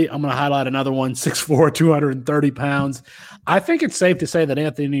athlete. I'm going to highlight another one, 6'4", 230 pounds. I think it's safe to say that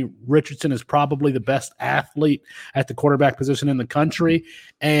Anthony Richardson is probably the best athlete at the quarterback position in the country.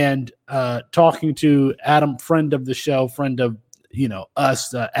 And talking to Adam, friend of the show, friend of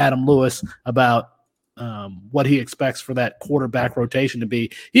us, Adam Lewis, about what he expects for that quarterback rotation to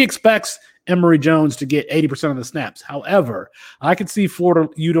be. He expects Emory Jones to get 80% of the snaps. However, I could see Florida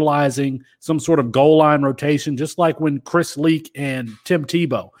utilizing some sort of goal line rotation, just like when Chris Leak and Tim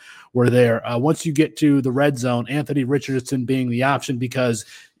Tebow were there. Once you get to the red zone, Anthony Richardson being the option because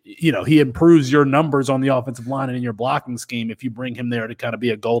he improves your numbers on the offensive line and in your blocking scheme if you bring him there to kind of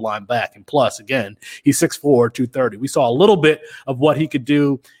be a goal line back. And plus, again, he's 6'4", 230. We saw a little bit of what he could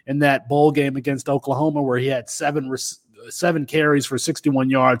do in that bowl game against Oklahoma where he had seven carries for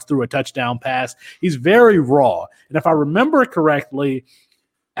 61 yards through a touchdown pass. He's very raw. And if I remember correctly,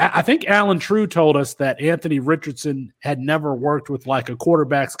 I think Alan True told us that Anthony Richardson had never worked with like a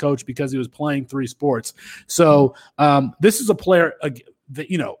quarterback's coach because he was playing 3 sports. So this is a player that,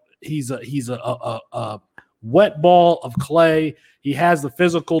 he's a wet ball of clay. He has the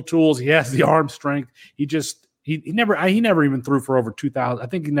physical tools. He has the arm strength. He never even threw for over 2,000. I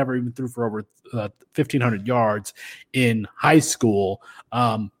think he never even threw for over 1,500 yards in high school.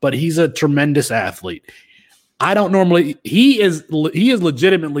 But he's a tremendous athlete. I don't normally. He is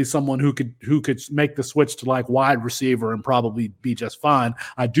legitimately someone who could make the switch to like wide receiver and probably be just fine.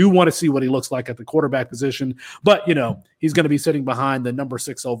 I do want to see what he looks like at the quarterback position, but he's going to be sitting behind the number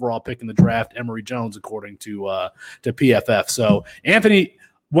 6 overall pick in the draft, Emory Jones, according to PFF. So Anthony,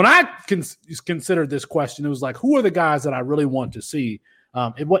 when I considered this question, it was like, who are the guys that I really want to see?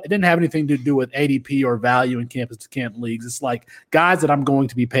 It didn't have anything to do with ADP or value in campus-to-camp leagues. It's like guys that I'm going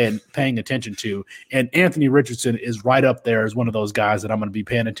to be paying attention to, and Anthony Richardson is right up there as one of those guys that I'm going to be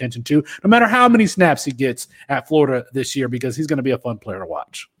paying attention to, no matter how many snaps he gets at Florida this year, because he's going to be a fun player to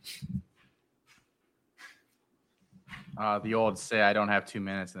watch. The old say, I don't have 2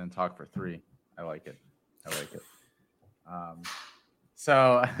 minutes and then talk for 3. I like it.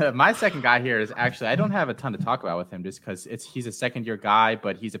 So my second guy here is actually, I don't have a ton to talk about with him just because he's a second-year guy,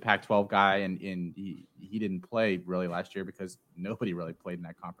 but he's a Pac-12 guy, and he didn't play really last year because nobody really played in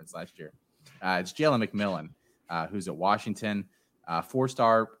that conference last year. It's Jalen McMillan, who's at Washington.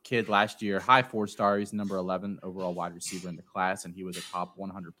 4-star kid last year, high 4-star. He's number 11 overall wide receiver in the class, and he was a top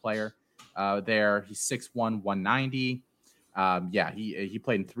 100 player there. He's 6'1", 190. He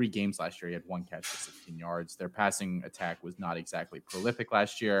played in 3 games last year. He had 1 catch for 16 yards. Their passing attack was not exactly prolific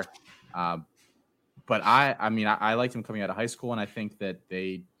last year. But I liked him coming out of high school, and I think that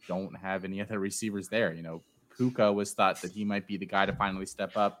they don't have any other receivers there. Puka was thought that he might be the guy to finally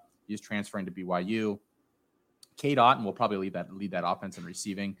step up. He's transferring to BYU. Cade Otton will probably lead that offense in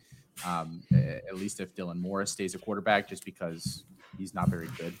receiving, at least if Dylan Morris stays a quarterback, just because he's not very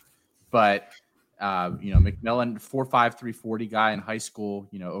good. But McMillan, 4'5", 340 guy in high school,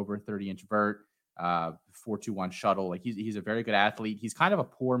 over 30-inch vert, 4.21 shuttle. Like he's a very good athlete. He's kind of a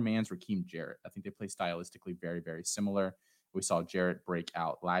poor man's Raheem Jarrett. I think they play stylistically very, very similar. We saw Jarrett break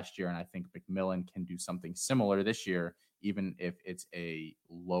out last year, and I think McMillan can do something similar this year, even if it's a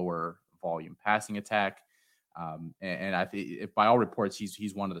lower volume passing attack. And I think, by all reports,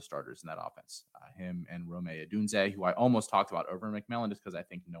 he's one of the starters in that offense. Him and Rome Odunze, who I almost talked about over McMillan, just because I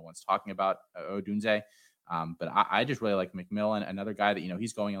think no one's talking about Odunze. But I just really like McMillan, another guy that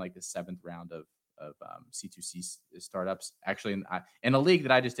he's going in like the 7th round of C2C startups. Actually, in a league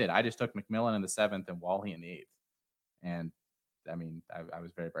that I just did, I just took McMillan in the 7th and Wally in the 8th, and I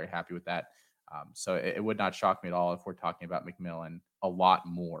was very, very happy with that. So it would not shock me at all if we're talking about McMillan a lot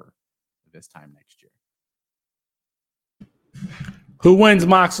more this time next year. Who wins,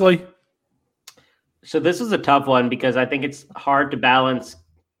 Moxley? So this is a tough one because I think it's hard to balance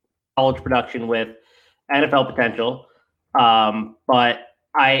college production with NFL potential. But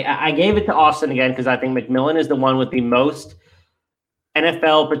I gave it to Austin again because I think McMillan is the one with the most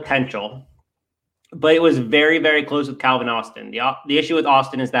NFL potential. But it was very, very close with Calvin Austin. The issue with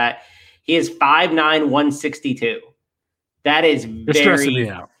Austin is that he is 5'9", 162. That is stressing me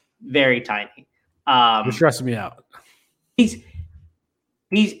out. Very tiny. You're stressing me out. He's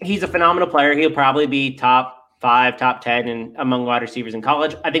a phenomenal player. He'll probably be top 5, top 10 and among wide receivers in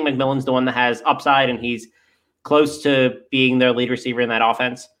college. I think McMillan's the one that has upside, and he's close to being their lead receiver in that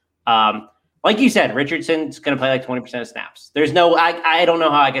offense. Like you said, Richardson's going to play like 20% of snaps. There's no, I don't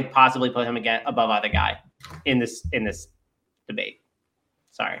know how I could possibly put him again above either guy in this debate.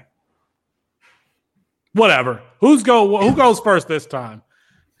 Sorry. Whatever. Who goes first this time?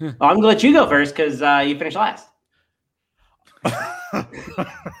 Well, I'm going to let you go first because you finished last.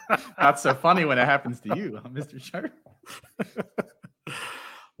 That's so funny when it happens to you, Mr. Sharp.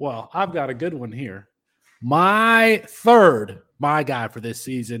 Well, I've got a good one here. My guy for this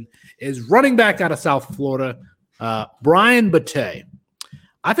season is running back out of South Florida, Brian Batey.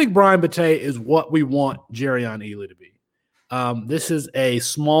 I think Brian Batey is what we want Jerrion Ealy to be. This is a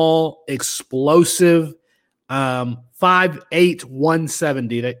small, explosive 5'8",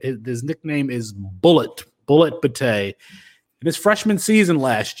 170. His nickname is Bullet Bate. In his freshman season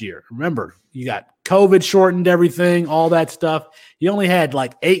last year, remember, you got COVID shortened everything, all that stuff. He only had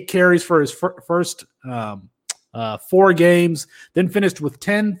like 8 carries for his first 4 games, then finished with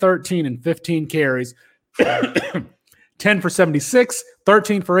 10, 13, and 15 carries. 10 for 76,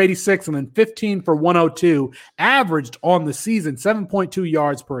 13 for 86, and then 15 for 102. Averaged on the season 7.2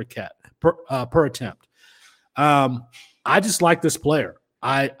 yards per attempt. I just like this player.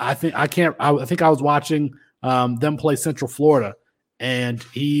 I think I was watching them play Central Florida, and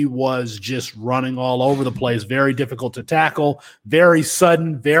he was just running all over the place. Very difficult to tackle, very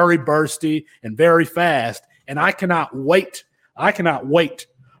sudden, very bursty, and very fast. And I cannot wait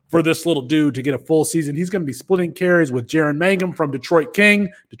for this little dude to get a full season. He's going to be splitting carries with Jaron Mangum from Detroit King.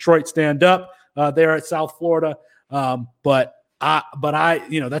 Detroit stand up there at South Florida. But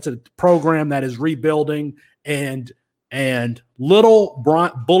that's a program that is rebuilding, and little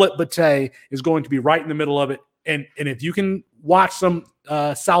Bullet Bate is going to be right in the middle of it. And if you can watch some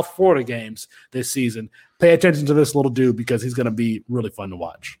South Florida games this season, pay attention to this little dude because he's going to be really fun to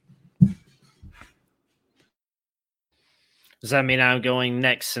watch. Does that mean I'm going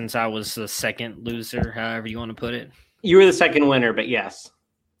next since I was the second loser, however you want to put it? You were the second winner, but yes.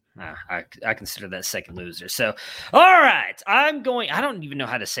 I consider that second loser. So, all right, I don't even know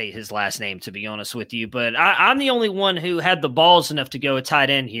how to say his last name, to be honest with you, but I'm the only one who had the balls enough to go a tight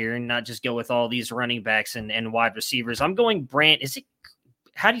end here and not just go with all these running backs and wide receivers. I'm going Brant.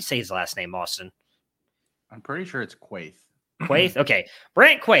 How do you say his last name, Austin? I'm pretty sure it's Quaith. Quaith? Okay.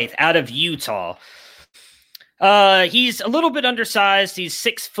 Brant Quaith out of Utah. He's a little bit undersized. He's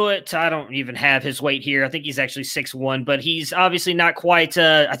 6 foot. I don't even have his weight here. I think he's actually 6'1", but he's obviously not quite,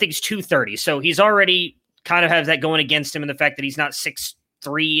 I think he's 230. So he's already kind of has that going against him in the fact that he's not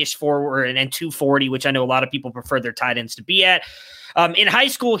 6'3" forward and 240, which I know a lot of people prefer their tight ends to be at. In high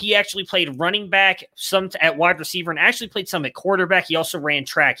school, he actually played running back, some at wide receiver, and actually played some at quarterback. He also ran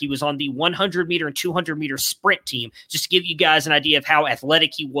track. He was on the 100-meter and 200-meter sprint team, just to give you guys an idea of how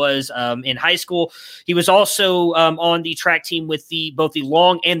athletic he was in high school. He was also on the track team with both the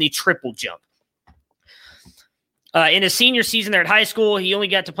long and the triple jump. In his senior season there at high school, he only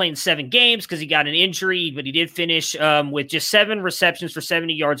got to play in 7 games because he got an injury, but he did finish with just 7 receptions for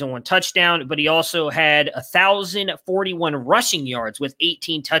 70 yards and 1 touchdown. But he also had 1,041 rushing yards with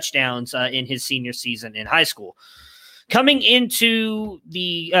 18 touchdowns in his senior season in high school. Coming into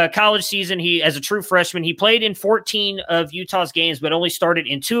the college season, he, as a true freshman, he played in 14 of Utah's games, but only started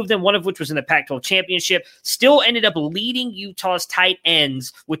in 2 of them, one of which was in the Pac-12 championship. Still ended up leading Utah's tight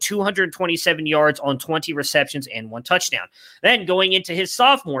ends with 227 yards on 20 receptions and 1 touchdown. Then going into his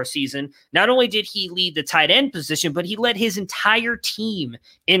sophomore season, not only did he lead the tight end position, but he led his entire team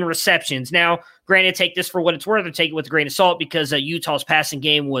in receptions. Now, granted, take this for what it's worth or take it with a grain of salt because Utah's passing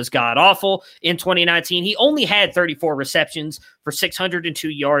game was god-awful in 2019. He only had 34 receptions for 602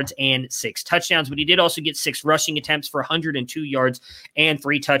 yards and 6 touchdowns, but he did also get 6 rushing attempts for 102 yards and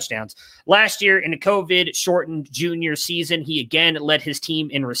 3 touchdowns. Last year, in a COVID-shortened junior season, he again led his team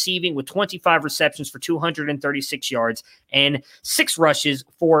in receiving with 25 receptions for 236 yards and 6 rushes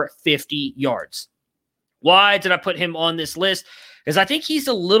for 50 yards. Why did I put him on this list? Because I think he's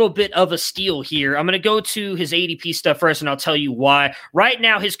a little bit of a steal here. I'm going to go to his ADP stuff first, and I'll tell you why. Right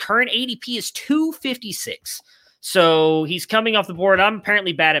now, his current ADP is 256. So he's coming off the board. I'm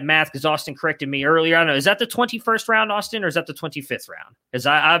apparently bad at math because Austin corrected me earlier. I don't know. Is that the 21st round, Austin, or is that the 25th round? Because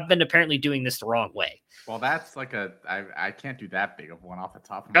I've been apparently doing this the wrong way. Well, that's like I can't do that big of one off the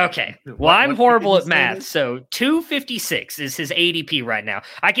top of my head. Okay. Well, I'm horrible at math. So 256 is his ADP right now.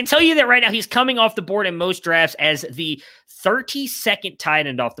 I can tell you that right now he's coming off the board in most drafts as the 32nd tight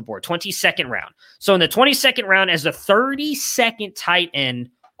end off the board, 22nd round. So in the 22nd round as the 32nd tight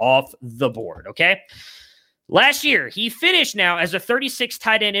end off the board. Okay. Last year, he finished now as a 36th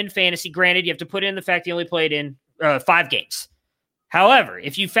tight end in fantasy. Granted, you have to put in the fact he only played in 5 games. However,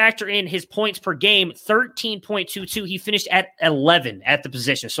 if you factor in his points per game, 13.22, he finished at 11 at the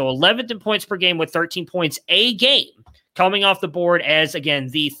position. So 11th in points per game with 13 points a game, coming off the board as, again,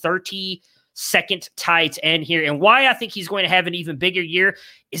 the 32nd tight end here. And why I think he's going to have an even bigger year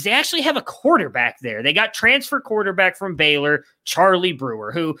is they actually have a quarterback there. They got transfer quarterback from Baylor, Charlie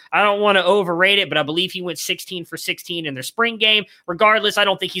Brewer, who I don't want to overrate it, but I believe he went 16 for 16 in their spring game. Regardless, I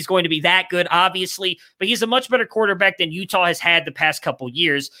don't think he's going to be that good, obviously, but he's a much better quarterback than Utah has had the past couple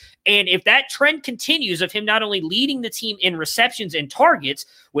years. And if that trend continues of him not only leading the team in receptions and targets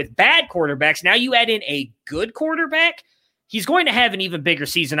with bad quarterbacks, now you add in a good quarterback, he's going to have an even bigger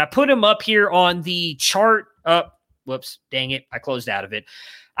season. I put him up here on the chart Whoops, dang it. I closed out of it.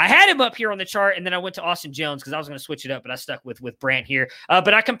 I had him up here on the chart, and then I went to Austin Jones because I was going to switch it up, but I stuck with Brant here.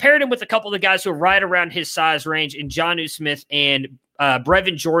 But I compared him with a couple of the guys who are right around his size range in Jonnu Smith and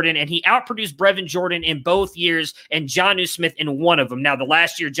Brevin Jordan, and he outproduced Brevin Jordan in both years and Jonnu Smith in one of them. Now, the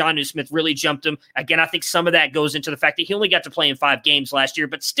last year, Jonnu Smith really jumped him. Again, I think some of that goes into the fact that he only got to play in 5 games last year,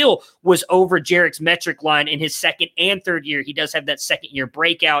 but still was over Jarek's metric line in his second and third year. He does have that second-year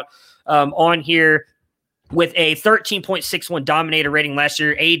breakout on here, with a 13.61 dominator rating last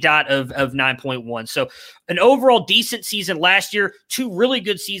year, a dot of 9.1. So an overall decent season last year, 2 really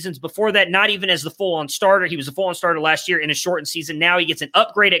good seasons before that, not even as the full-on starter. He was a full-on starter last year in a shortened season. Now he gets an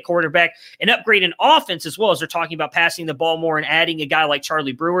upgrade at quarterback, an upgrade in offense as well, as they're talking about passing the ball more and adding a guy like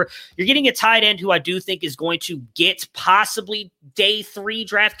Charlie Brewer. You're getting a tight end who I do think is going to get possibly day 3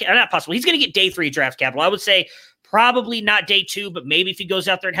 draft, not possibly, he's going to get day 3 draft capital. I would say probably not day 2, but maybe if he goes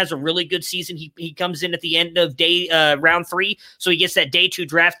out there and has a really good season, he comes in at the end of round 3, so he gets that day 2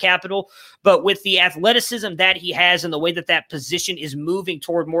 draft capital. But with the athleticism that he has and the way that position is moving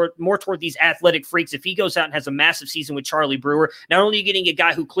toward more toward these athletic freaks, if he goes out and has a massive season with Charlie Brewer, not only are you getting a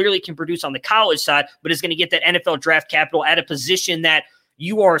guy who clearly can produce on the college side, but is going to get that NFL draft capital at a position that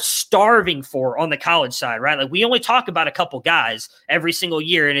you are starving for on the college side, right? Like, we only talk about a couple guys every single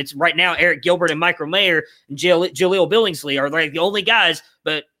year, and it's right now Eric Gilbert and Michael Mayer and Jaleel Billingsley are like the only guys,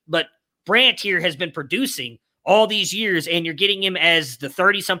 but Brant here has been producing all these years, and you're getting him as the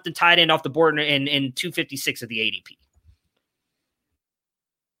 30-something tight end off the board in 256 of the ADP.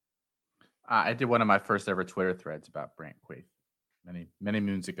 I did one of my first ever Twitter threads about Brant Quaith many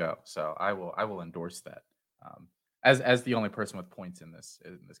moons ago, so I will endorse that. As the only person with points in this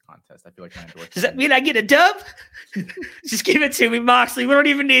contest, I feel like my endorsement. Does that mean I get a dub? Just give it to me, Moxley. We don't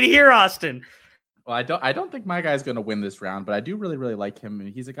even need to hear Austin. Well, I don't think my guy's going to win this round, but I do really, really like him.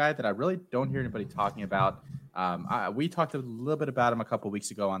 He's a guy that I really don't hear anybody talking about. We talked a little bit about him a couple weeks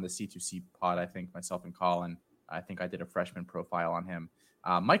ago on the C2C pod, I think, myself and Colin. I think I did a freshman profile on him.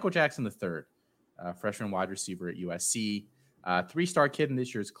 Michael Jackson III, freshman wide receiver at USC. 3-star kid in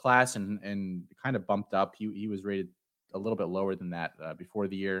this year's class and kind of bumped up. He was rated a little bit lower than that before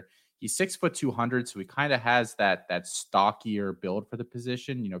the year. He's 6'2", so he kind of has that stockier build for the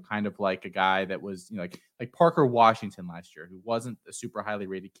position, kind of like a guy that was, like Parker Washington last year, who wasn't a super highly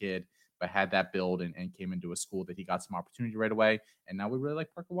rated kid, but had that build and came into a school that he got some opportunity right away. And now we really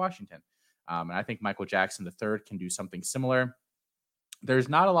like Parker Washington. And I think Michael Jackson III can do something similar. There's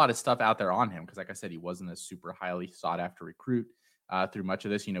not a lot of stuff out there on him because, like I said, he wasn't a super highly sought after recruit through much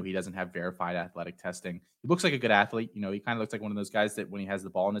of this. He doesn't have verified athletic testing. He looks like a good athlete. He kind of looks like one of those guys that when he has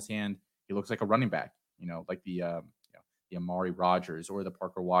the ball in his hand, he looks like a running back, like the Amari Rogers or the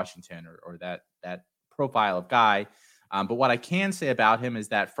Parker Washington or that profile of guy. But what I can say about him is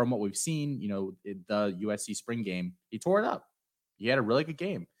that from what we've seen, in the USC spring game, he tore it up. He had a really good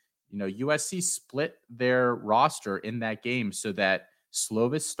game. USC split their roster in that game so that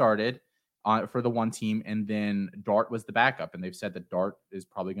Slovis started for the one team, and then Dart was the backup. And they've said that Dart is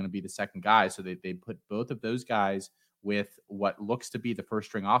probably going to be the second guy. So they put both of those guys with what looks to be the first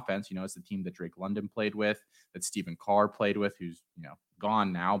string offense. It's the team that Drake London played with, that Stephen Carr played with, who's,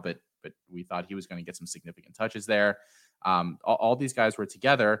 gone now, but we thought he was going to get some significant touches there. All these guys were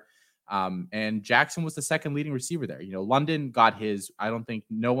together. And Jackson was the second leading receiver there. London got his. I don't think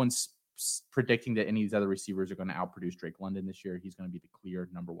no one's predicting that any of these other receivers are going to outproduce Drake London this year. He's going to be the clear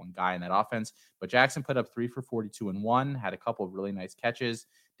number 1 guy in that offense. But Jackson put up 3 for 42 and 1, had a couple of really nice catches,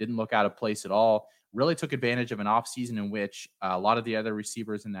 didn't look out of place at all. Really took advantage of an offseason in which a lot of the other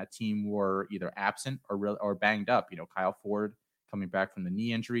receivers in that team were either absent or banged up. Kyle Ford coming back from the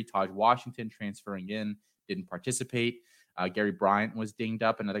knee injury, Taj Washington transferring in, didn't participate. Gary Bryant was dinged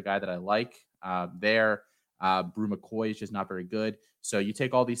up, another guy that I like there. Brew McCoy is just not very good. So you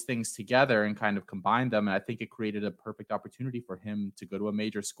take all these things together and kind of combine them, and I think it created a perfect opportunity for him to go to a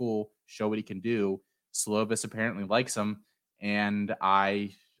major school, show what he can do. Slovis apparently likes him, and I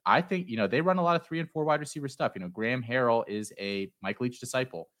think, they run a lot of 3 and 4 wide receiver stuff. Graham Harrell is a Mike Leach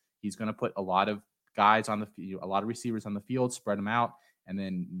disciple. He's going to put a lot of guys on the field, a lot of receivers on the field, spread them out, and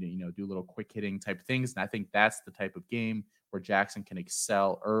then, do little quick hitting type things. And I think that's the type of game where Jackson can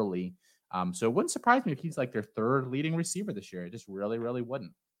excel early. So it wouldn't surprise me if he's like their 3rd leading receiver this year. It just really, really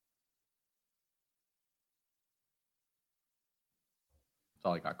wouldn't. That's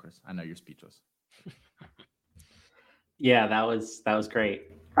all I got, Chris. I know you're speechless. Yeah, that was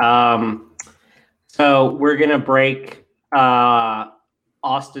great. So we're gonna break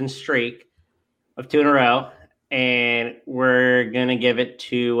Austin's streak of 2 in a row, and we're gonna give it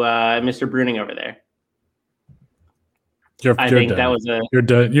to Mr. Bruning over there. I think done. That was a you're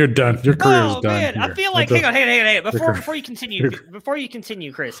done. You're done. Your career's done. Man, I feel like hang on. Before you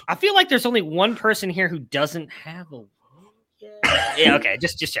continue, Chris, I feel like there's only one person here who doesn't have a yeah. Okay,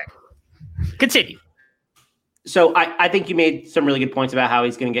 just check. Continue. So I think you made some really good points about how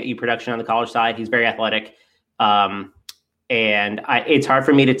he's going to get you production on the college side. He's very athletic, and it's hard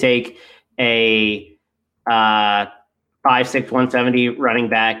for me to take a 5'6", 170 running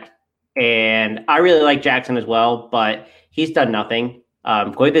back. And I really like Jackson as well, but he's done nothing.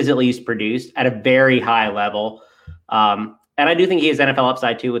 Coit has at least produced at a very high level. And I do think he has NFL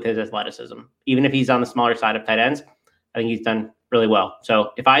upside too with his athleticism. Even if he's on the smaller side of tight ends, I think he's done really well.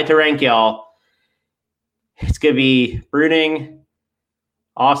 So if I had to rank y'all, it's going to be Bruning,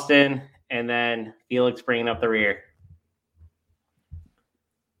 Austin, and then Felix bringing up the rear.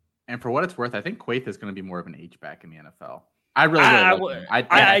 And for what it's worth, I think Quaith is going to be more of an H-back in the NFL. I really like him.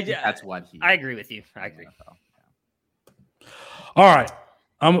 I think that's what he. I agree with you. I agree. All right,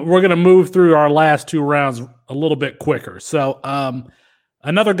 we're gonna move through our last two rounds a little bit quicker. So,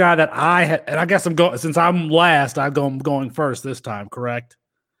 another guy that I had, and I guess I'm going since I'm last. I'm going first this time. Correct.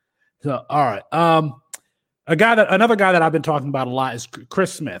 So, all right. Another guy that I've been talking about a lot is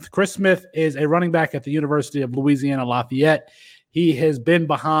Chris Smith. Chris Smith is a running back at the University of Louisiana Lafayette. He has been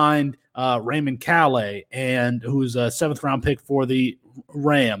behind Raymond Calais, and who's a 7th-round pick for the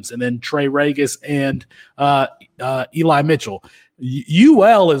Rams, and then Trey Regis and Eli Mitchell.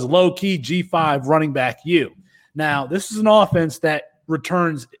 UL is low-key G5 running back U. Now, this is an offense that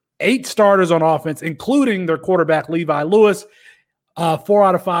returns 8 starters on offense, including their quarterback Levi Lewis, 4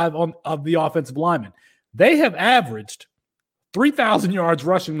 out of 5 of the offensive linemen. They have averaged 3,000 yards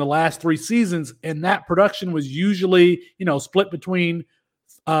rushing the last 3 seasons, and that production was usually, split between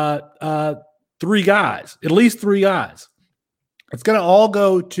 3 guys, at least 3 guys. It's going to all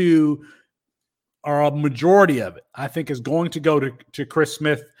go to, or a majority of it, I think, is going to go to Chris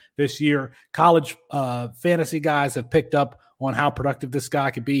Smith this year. College fantasy guys have picked up on how productive this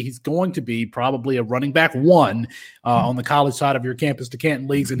guy could be. He's going to be probably a running back 1 on the college side of your Campus to Canton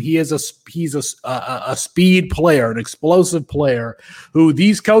leagues, and he's a speed player, an explosive player who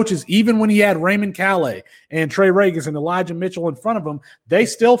these coaches, even when he had Raymond Calais and Trey Regis and Elijah Mitchell in front of him, they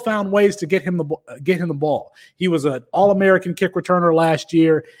still found ways to get him the ball. He was an All-American kick returner last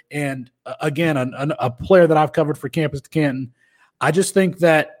year, and again, a player that I've covered for Campus to Canton. I just think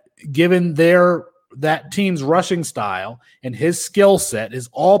that given that team's rushing style and his skill set, his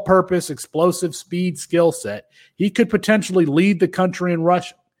all-purpose explosive speed skill set, he could potentially lead the country in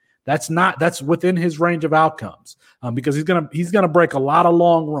rushing. That's within his range of outcomes because he's gonna break a lot of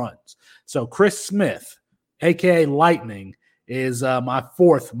long runs. So Chris Smith, aka Lightning, is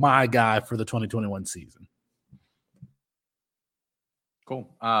my guy for the 2021 season.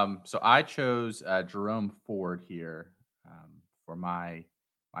 Cool. So I chose Jerome Ford here for my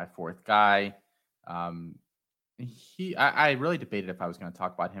 4th guy. I really debated if I was going to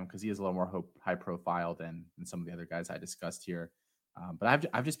talk about him because he is a little more high profile than some of the other guys I discussed here. But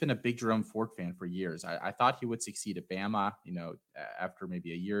I've just been a big Jerome Ford fan for years. I thought he would succeed at Bama, after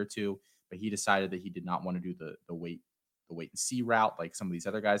maybe a year or two, but he decided that he did not want to do the wait and see route like some of these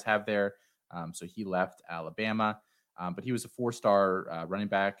other guys have there. So he left Alabama, but he was a 4-star running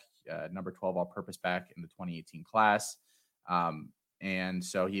back, number 12 all-purpose back in the 2018 class. And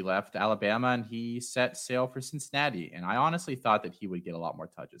so he left Alabama and he set sail for Cincinnati. And I honestly thought that he would get a lot more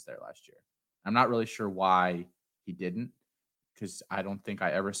touches there last year. I'm not really sure why he didn't, because I don't think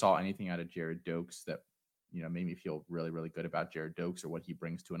I ever saw anything out of Jared Dokes that, made me feel really, really good about Jared Dokes or what he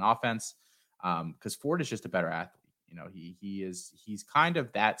brings to an offense. Because Ford is just a better athlete. He's kind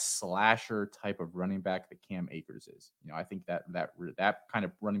of that slasher type of running back that Cam Akers is. I think that kind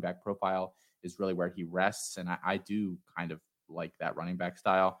of running back profile is really where he rests. And I do kind of like that running back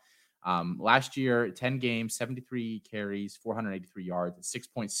style. Last year, 10 games, 73 carries, 483 yards,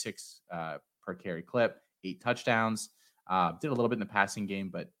 6.6 per carry clip, 8 touchdowns. Did a little bit in the passing game,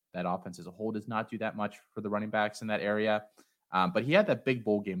 but that offense as a whole does not do that much for the running backs in that area. But he had that big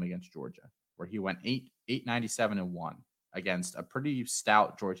bowl game against Georgia where he went 897-1 against a pretty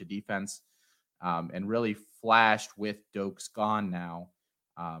stout Georgia defense, and really flashed with Dokes gone now.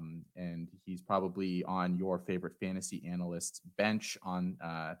 And he's probably on your favorite fantasy analyst's bench on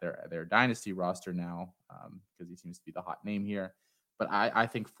their dynasty roster now, because he seems to be the hot name here. But I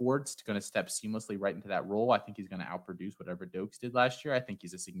think Ford's going to step seamlessly right into that role. I think he's going to outproduce whatever Dokes did last year. I think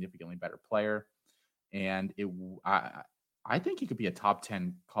he's a significantly better player, and I think he could be a top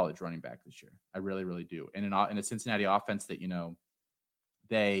 10 college running back this year. I really, really do. And in a Cincinnati offense that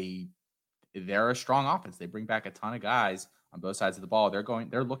they're a strong offense. They bring back a ton of guys on both sides of the ball.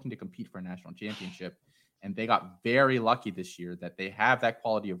 They're looking to compete for a national championship. And they got very lucky this year that they have that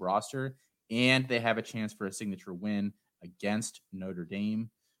quality of roster and they have a chance for a signature win against Notre Dame.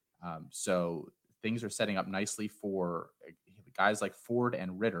 So things are setting up nicely for guys like Ford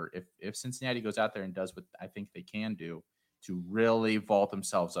and Ritter. If Cincinnati goes out there and does what I think they can do to really vault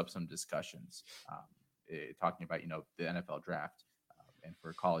themselves up some discussions, talking about, the NFL draft and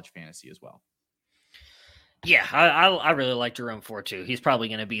for college fantasy as well. Yeah, I really like Jerome Ford too. He's probably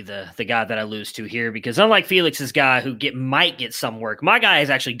going to be the guy that I lose to here because unlike Felix's guy who might get some work, my guy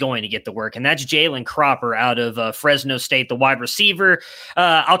is actually going to get the work, and that's Jalen Cropper out of Fresno State, the wide receiver.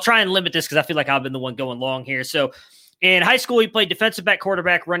 I'll try and limit this because I feel like I've been the one going long here. So in high school, he played defensive back,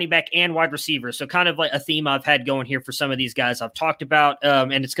 quarterback, running back, and wide receiver. So kind of like a theme I've had going here for some of these guys I've talked about,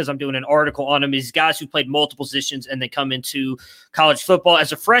 and it's because I'm doing an article on them. These guys who played multiple positions and they come into college football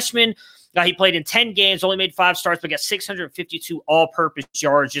as a freshman. He played in 10 games, only made 5 starts, but got 652 all-purpose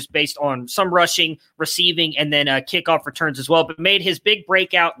yards just based on some rushing, receiving, and then kickoff returns as well, but made his big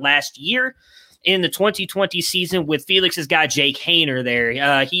breakout last year in the 2020 season with Felix's guy, Jake Haener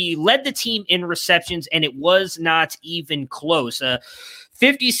there. He led the team in receptions, and it was not even close.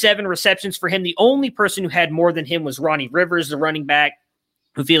 57 receptions for him. The only person who had more than him was Ronnie Rivers, the running back,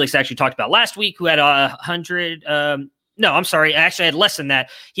 who Felix actually talked about last week, who had 100 No, I'm sorry. Actually, I had less than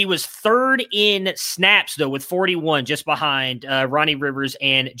that. He was third in snaps, though, with 41, just behind Ronnie Rivers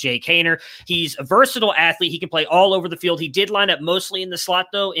and Jake Haener. He's a versatile athlete. He can play all over the field. He did line up mostly in the slot,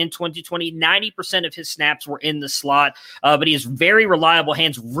 though, in 2020. 90% of his snaps were in the slot, but he has very reliable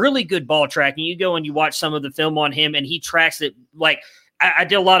hands, really good ball tracking. You go and you watch some of the film on him, and he tracks it like – I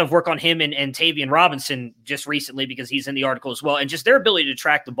did a lot of work on him and Tavian Robinson just recently because he's in the article as well, and just their ability to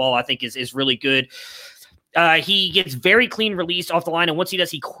track the ball, I think, is really good. He gets very clean released off the line, and once he does,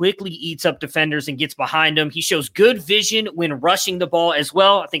 he quickly eats up defenders and gets behind them. He shows good vision when rushing the ball as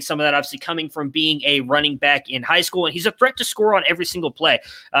well. I think some of that obviously coming from being a running back in high school, and he's a threat to score on every single play.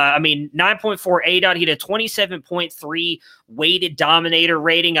 9.4 ADOT. He had a 27.3 weighted dominator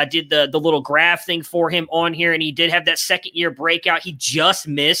rating. I did the little graph thing for him on here, and he did have that second-year breakout. He just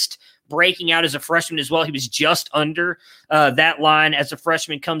missed breaking out as a freshman as well. He was just under that line as a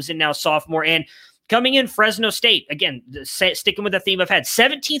freshman, comes in now sophomore, and coming in Fresno State, again, sticking with the theme I've had,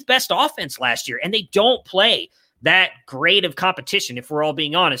 17th best offense last year, and they don't play that great of competition, if we're all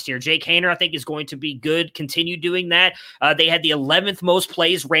being honest here. Jake Haener, I think, is going to be good, continue doing that. They had the 11th most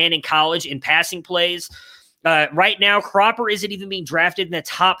plays ran in college in passing plays. Right now, Cropper isn't even being drafted in the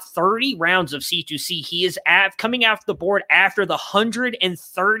top 30 rounds of C2C. He is coming off the board after the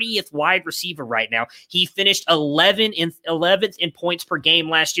 130th wide receiver right now. He finished 11th in points per game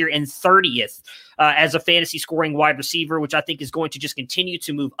last year and 30th as a fantasy scoring wide receiver, which I think is going to just continue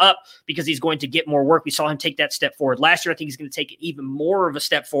to move up because he's going to get more work. We saw him take that step forward last year. I think he's going to take even more of a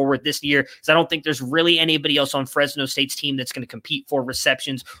step forward this year because I don't think there's really anybody else on Fresno State's team that's going to compete for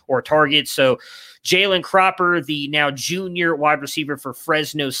receptions or targets. So Jalen Cropper, the now junior wide receiver for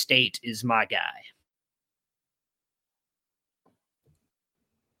Fresno State, is my guy.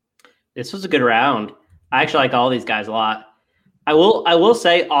 This was a good round. I actually like all these guys a lot. I will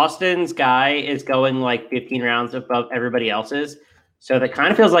say Austin's guy is going like 15 rounds above everybody else's. So that kind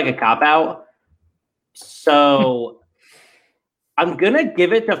of feels like a cop-out. So I'm going to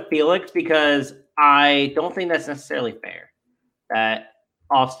give it to Felix because I don't think that's necessarily fair that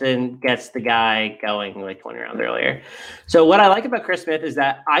Austin gets the guy going like 20 rounds earlier. So what I like about Chris Smith is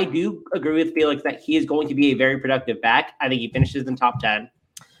that I do agree with Felix that he is going to be a very productive back. I think he finishes in top 10.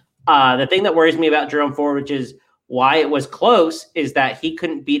 The thing that worries me about Jerome Ford, which is why it was close, is that he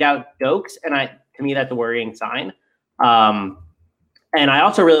couldn't beat out Dokes, and to me that's a worrying sign. And I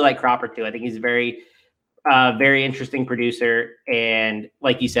also really like Cropper too. I think he's a very, very interesting producer, and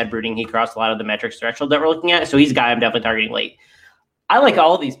like you said, Brooding, he crossed a lot of the metrics threshold that we're looking at. So he's a guy I'm definitely targeting late. I like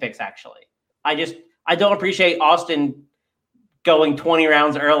all of these picks actually. I don't appreciate Austin going 20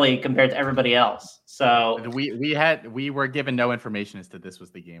 rounds early compared to everybody else. So we were given no information as to this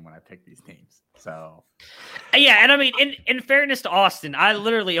was the game when I picked these teams. So yeah, and I mean, in fairness to Austin, I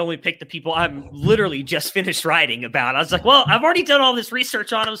literally only picked the people I'm literally just finished writing about. I was like, well, I've already done all this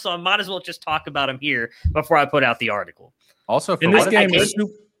research on them, so I might as well just talk about them here before I put out the article. Also, for in this game,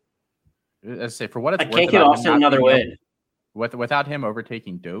 let's say for what it's I worth, can't give Austin another win. Without him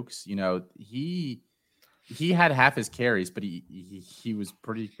overtaking Dokes, he had half his carries, but he was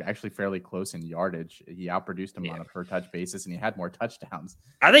actually fairly close in yardage. He outproduced him on a per touch basis, and he had more touchdowns.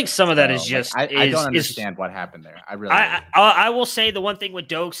 I think some of that is just I don't understand what happened there. I will say the one thing with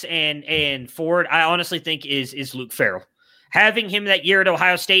Dokes and Ford, I honestly think is Luke Farrell. having him that year at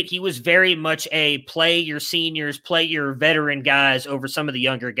Ohio State, he was very much a play your seniors, play your veteran guys over some of the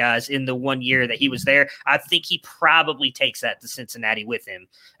younger guys in the 1 year that he was there. I think he probably takes that to Cincinnati with him.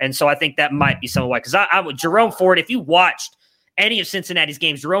 And so I think that might be some why. Because I would Jerome Ford, if you watched any of Cincinnati's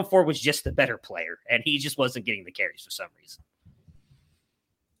games, Jerome Ford was just the better player, and he just wasn't getting the carries for some reason.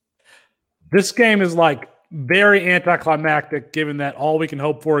 This game is like very anticlimactic, given that all we can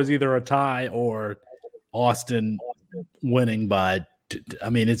hope for is either a tie or Austin winning by. I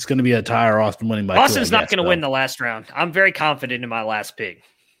mean, it's going to be a tie or Austin winning by. Austin's not going to win the last round. I'm very confident in my last pick.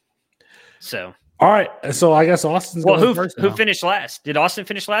 So, all right. So I guess Austin's going first. Who finished last? Did Austin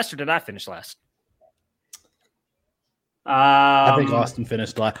finish last, or did I finish last? I think Austin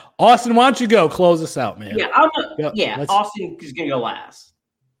finished last. Austin, why don't you go close us out, man? Yeah, Austin is going to go last.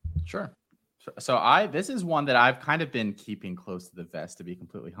 Sure. So this is one that I've kind of been keeping close to the vest, to be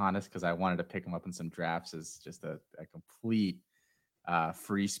completely honest, because I wanted to pick him up in some drafts as just a complete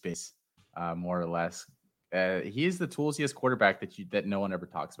free space, more or less. He is the toolsiest quarterback that no one ever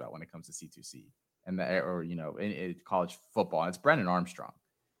talks about when it comes to C2C and in college football. And it's Brennan Armstrong.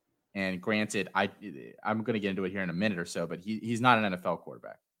 And granted, I'm going to get into it here in a minute or so, but he's not an NFL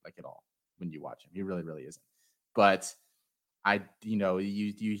quarterback like at all when you watch him. He really, really isn't. But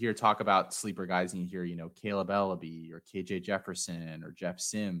you hear talk about sleeper guys, and you hear, Caleb Ellaby or KJ Jefferson or Jeff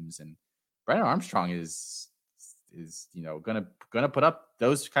Sims, and Brennan Armstrong is gonna put up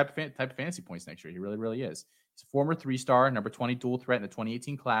those type of fantasy points next year. He really, really is. He's a former 3-star, number 20 dual threat in the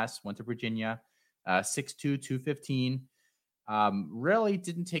 2018 class. Went to Virginia, 6'2", 215. Really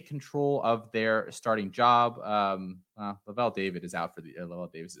didn't take control of their starting job. Lavelle Davis is out for the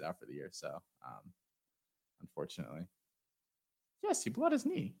year, so unfortunately. Yes, he blew out his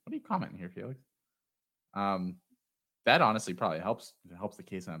knee. What are you commenting here, Felix? That honestly probably helps the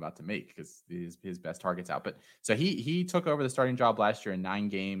case I'm about to make, because his best target's out. But so he took over the starting job last year in 9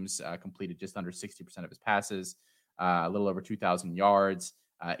 games, completed just under 60% of his passes, a little over 2,000 yards,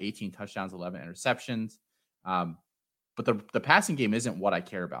 18 touchdowns, 11 interceptions. But the passing game isn't what I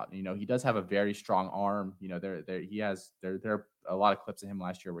care about. He does have a very strong arm. There are a lot of clips of him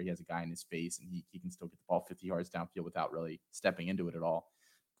last year where he has a guy in his face and he can still get the ball 50 yards downfield without really stepping into it at all.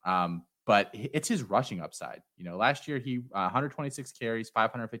 But it's his rushing upside. Last year he 126 carries,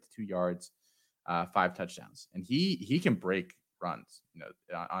 552 yards, 5 touchdowns, and he can break runs,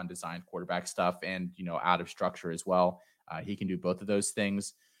 on designed quarterback stuff and out of structure as well. He can do both of those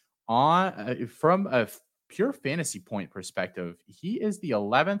things. From a pure fantasy point perspective, he is the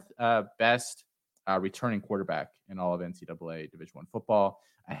 11th best returning quarterback in all of NCAA Division I football,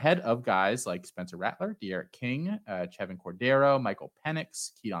 ahead of guys like Spencer Rattler, D'Eriq King, Chevin Cordero, Michael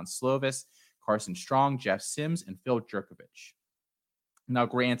Penix, Keaton Slovis, Carson Strong, Jeff Sims, and Phil Jurkovich. Now,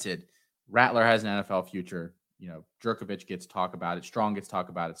 granted, Rattler has an NFL future. Jurkovich gets talk about it. Strong gets talk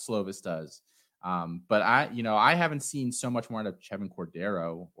about it. Slovis does. But I haven't seen so much more out of Chevin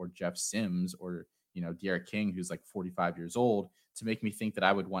Cordero or Jeff Sims or D'Eriq King, who's like 45 years old, to make me think that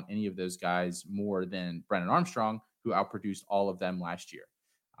I would want any of those guys more than Brennan Armstrong, who outproduced all of them last year.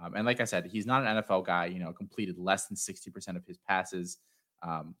 And like I said, he's not an NFL guy, completed less than 60% of his passes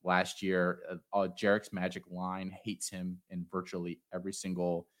last year. Jarek's Magic line hates him in virtually every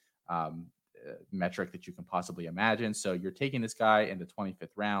single metric that you can possibly imagine. So you're taking this guy in the 25th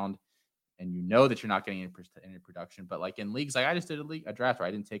round, and that you're not getting any production. But like in leagues, like I just did a draft where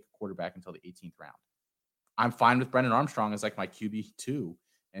I didn't take a quarterback until the 18th round. I'm fine with Brennan Armstrong as like my QB2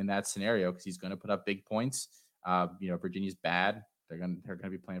 in that scenario, because he's going to put up big points. Virginia's bad. They're going to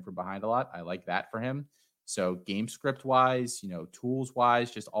be playing from behind a lot. I like that for him. So game script wise, tools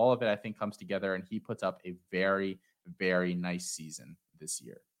wise, just all of it, I think comes together, and he puts up a very, very nice season this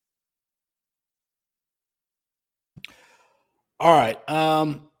year. All right.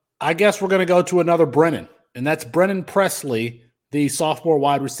 I guess we're going to go to another Brennan, and that's Brennan Presley, the sophomore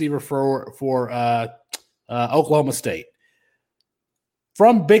wide receiver for Oklahoma State.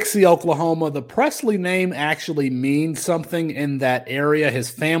 From Bixby, Oklahoma, the Presley name actually means something in that area. His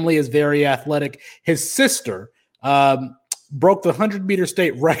family is very athletic. His sister broke the 100-meter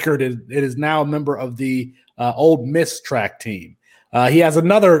state record. It is now a member of the Ole Miss track team. He has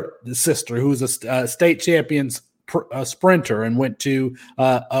another sister who's a state champion sprinter and went to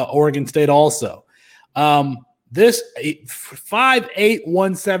Oregon State also. This 5'8",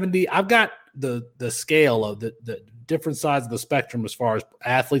 170, I've got the scale of the different sides of the spectrum as far as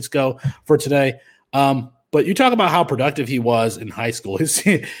athletes go for today. But you talk about how productive he was in high school.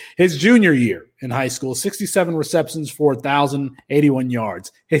 His junior year in high school, 67 receptions for 1,081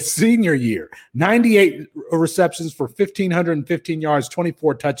 yards. His senior year, 98 receptions for 1,515 yards,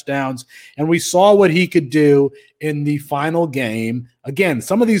 24 touchdowns. And we saw what he could do in the final game. Again,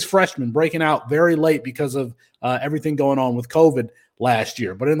 some of these freshmen breaking out very late because of everything going on with COVID last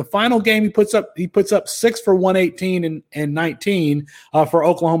year. But in the final game, he puts up 6 for 118 and 19 for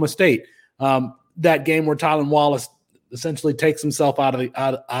Oklahoma State. That game where Tylan Wallace essentially takes himself out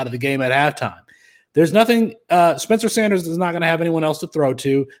of the game at halftime. There's nothing. Spencer Sanders is not going to have anyone else to throw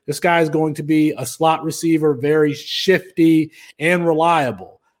to. This guy is going to be a slot receiver, very shifty and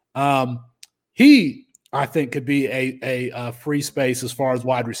reliable. He, I think, could be a free space as far as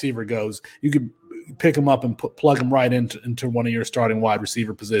wide receiver goes. You could pick him up and plug him right into one of your starting wide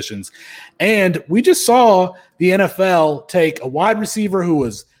receiver positions. And we just saw the NFL take a wide receiver who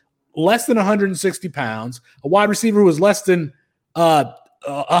was less than 160 pounds, a wide receiver who was less than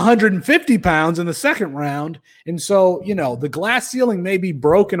 150 pounds in the second round. And so, the glass ceiling may be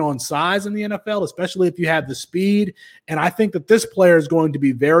broken on size in the NFL, especially if you have the speed. And I think that this player is going to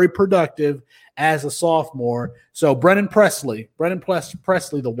be very productive as a sophomore. So Brennan Presley,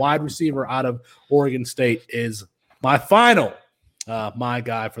 the wide receiver out of Oregon State, is my final, my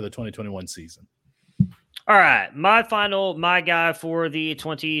guy for the 2021 season. All right, my guy for the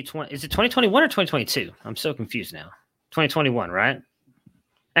 2020, is it 2021 or 2022? I'm so confused now. 2021, right?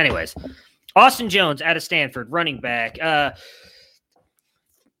 Anyways, Austin Jones out of Stanford, running back.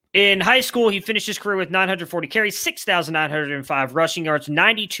 In high school, he finished his career with 940 carries, 6,905 rushing yards,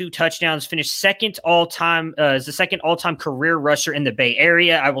 92 touchdowns, finished second all-time, is the second all-time career rusher in the Bay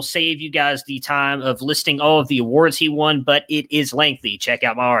Area. I will save you guys the time of listing all of the awards he won, but it is lengthy. Check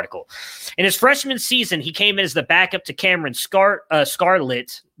out my article. In his freshman season, he came in as the backup to Cameron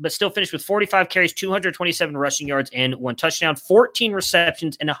Scarlett, but still finished with 45 carries, 227 rushing yards, and 1 touchdown, 14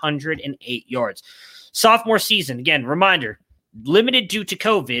 receptions, and 108 yards. Sophomore season, again, reminder, limited due to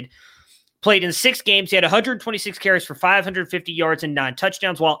COVID, played in 6 games. He had 126 carries for 550 yards and 9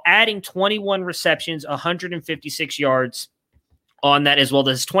 touchdowns while adding 21 receptions, 156 yards on that as well.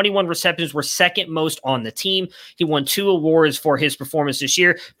 His 21 receptions were second most on the team. He won 2 awards for his performance this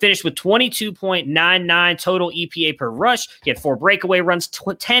year, finished with 22.99 total EPA per rush. He had 4 breakaway runs,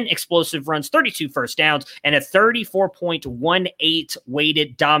 10 explosive runs, 32 first downs, and a 34.18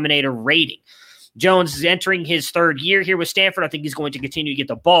 weighted dominator rating. Jones is entering his 3rd year here with Stanford. I think he's going to continue to get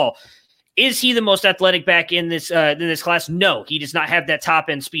the ball. Is he the most athletic back in this class? No, he does not have that top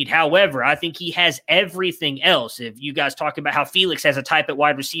end speed. However, I think he has everything else. If you guys talk about how Felix has a type at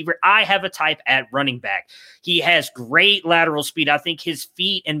wide receiver, I have a type at running back. He has great lateral speed. I think his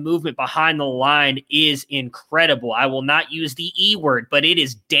feet and movement behind the line is incredible. I will not use the E word, but it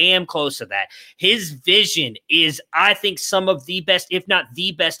is damn close to that. His vision is, I think, some of the best, if not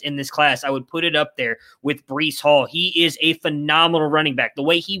the best in this class. I would put it up there with Breece Hall. He is a phenomenal running back. The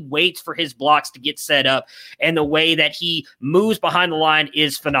way he waits for his blocks to get set up and the way that he moves behind the line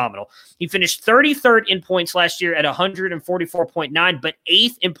is phenomenal. He finished 33rd in points last year at 144.9, but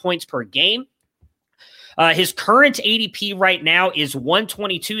 8th in points per game. His current ADP right now is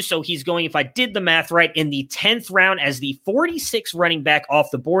 122, so he's going, if I did the math right, in the 10th round as the 46th running back off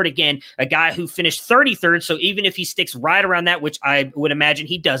the board. Again, a guy who finished 33rd, so even if he sticks right around that, which I would imagine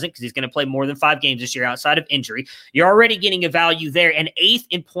he doesn't because he's going to play more than 5 games this year outside of injury, you're already getting a value there, and 8th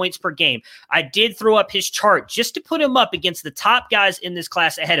in points per game. I did throw up his chart just to put him up against the top guys in this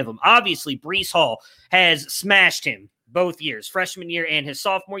class ahead of him. Obviously, Breece Hall has smashed him both years, freshman year and his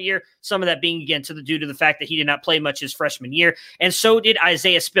sophomore year, some of that being, again, due to the fact that he did not play much his freshman year, and so did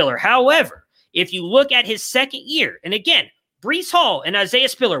Isaiah Spiller. However, if you look at his second year, and again, Breece Hall and Isaiah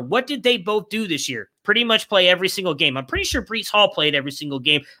Spiller, what did they both do this year? Pretty much play every single game. I'm pretty sure Breece Hall played every single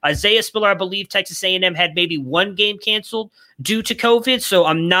game. Isaiah Spiller, I believe Texas A&M had maybe 1 game canceled due to COVID, so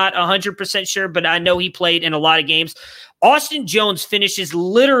I'm not 100% sure, but I know he played in a lot of games. Austin Jones finishes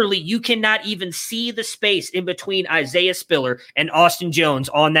literally, you cannot even see the space in between Isaiah Spiller and Austin Jones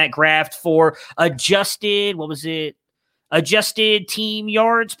on that graph for adjusted team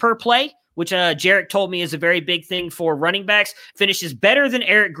yards per play, which Jarek told me is a very big thing for running backs. Finishes better than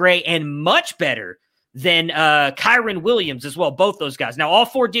Eric Gray and much better than Kyron Williams as well, both those guys. Now, all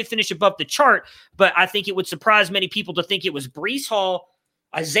 4 did finish above the chart, but I think it would surprise many people to think it was Breece Hall,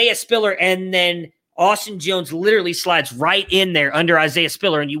 Isaiah Spiller, and then Austin Jones literally slides right in there under Isaiah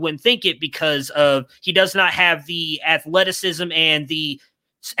Spiller, and you wouldn't think it because of he does not have the athleticism and the,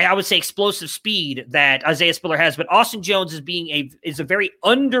 I would say, explosive speed that Isaiah Spiller has. But Austin Jones is a very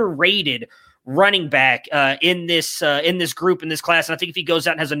underrated running back in this group, in this class. And I think if he goes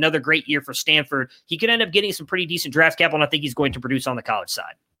out and has another great year for Stanford, he could end up getting some pretty decent draft capital, and I think he's going to produce on the college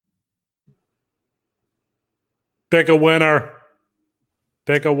side. Pick a winner.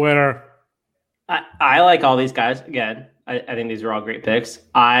 I like all these guys. Again, I think these are all great picks.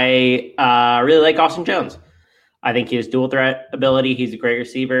 I really like Austin Jones. I think he has dual threat ability. He's a great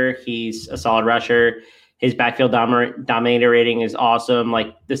receiver. He's a solid rusher. His backfield dominator rating is awesome.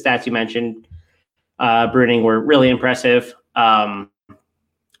 Like the stats you mentioned, Bruning, were really impressive.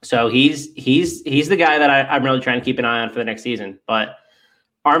 So he's the guy that I'm really trying to keep an eye on for the next season. But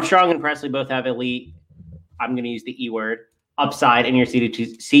Armstrong and Presley both have elite, I'm going to use the E word, upside in your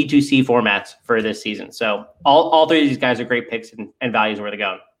C2C formats for this season. So all three of these guys are great picks and values where they're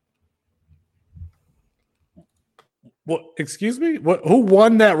going. What? Excuse me? Who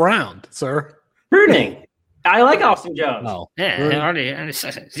won that round, sir? Bruning. I like Austin Jones. Oh,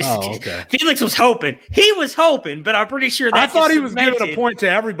 okay. Felix was hoping. He was hoping, but I'm pretty sure that I thought he was giving a point to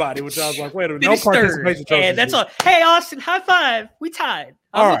everybody, which I was like, wait a minute, no participation trophy. And that's all. Hey, Austin, high five. We tied.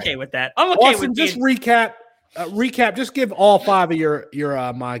 I'm okay with that. I'm okay Austin, with just recap. Just give all five of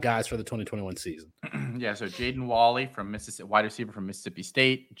your my guys for the 2021 season. Yeah, so Jaden Walley from Mississippi, wide receiver from Mississippi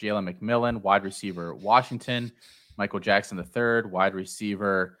State. Jalen McMillan, wide receiver, Washington. Michael Jackson III, wide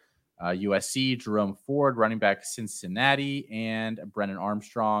receiver, USC. Jerome Ford, running back, Cincinnati. And Brennan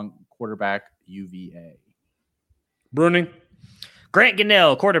Armstrong, quarterback, UVA. Bruning. Grant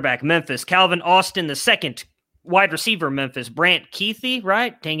Gunnell, quarterback, Memphis. Calvin Austin II, wide receiver, Memphis. Brant Keithy,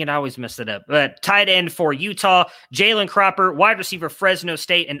 right? Dang it, I always mess it up. Tight end for Utah. Jalen Cropper, wide receiver, Fresno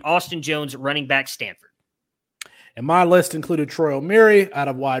State. And Austin Jones, running back, Stanford. And my list included Troy O'Meary out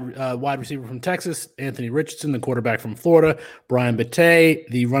of wide receiver from Texas, Anthony Richardson, the quarterback from Florida, Brian Batey,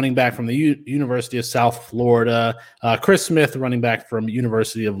 the running back from the University of South Florida, Chris Smith, running back from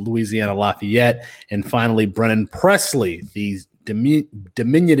University of Louisiana Lafayette, and finally Brennan Presley, the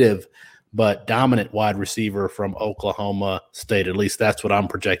diminutive but dominant wide receiver from Oklahoma State. At least that's what I'm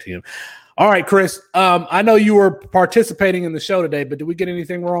projecting him. All right, Chris, I know you were participating in the show today, but did we get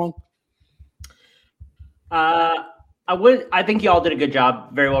anything wrong? I think y'all did a good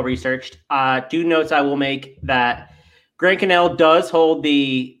job. Very well researched. Two notes I will make that Grant Gunnell does hold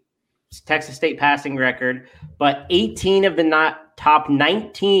the Texas State passing record, but 18 of the top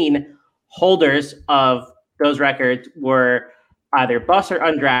 19 holders of those records were either bust or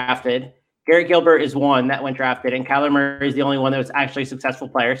undrafted. Garrett Gilbert is one that went drafted, and Kyler Murray is the only one that was actually a successful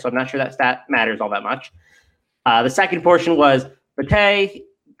player, so I'm not sure that stat matters all that much. The second portion was Batey.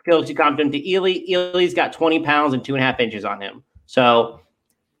 Feels too confident to Ely. Ely's got 20 pounds and 2.5 inches on him. So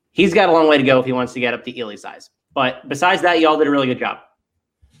he's got a long way to go if he wants to get up to Ely size. But besides that, y'all did a really good job.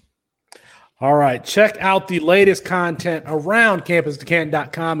 All right. Check out the latest content around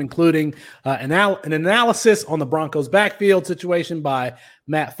campusdecanton.com, including an analysis on the Broncos backfield situation by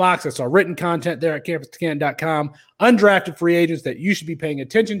Matt Fox. That's our written content there at campusdecanton.com. Undrafted free agents that you should be paying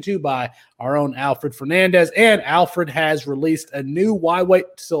attention to by our own Alfred Fernandez. And Alfred has released a new Why Wait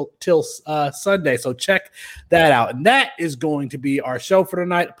Till Sunday. So check that out. And that is going to be our show for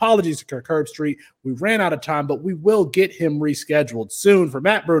tonight. Apologies to Kirk Herbstreit. We ran out of time, but we will get him rescheduled soon. For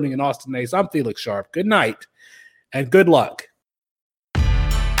Matt Bruning and Austin Nace, I'm Felix Sharp. Good night and good luck.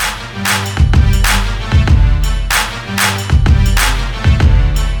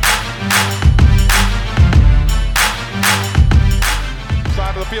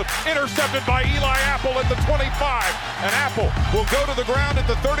 The field intercepted by Eli Apple at the 25, and Apple will go to the ground at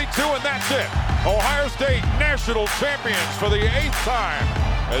the 32, and that's it. Ohio State national champions for the 8th time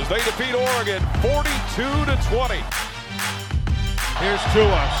as they defeat Oregon 42-20. Here's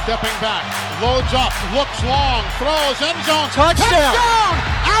Tua stepping back, loads up, looks long, throws, end zone, touchdown,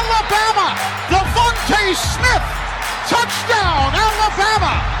 Alabama! Devontae Smith, touchdown,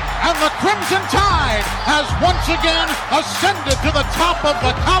 Alabama! And the Crimson Tide has once again ascended to the top of the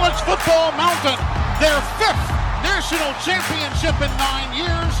college football mountain. Their 5th national championship in 9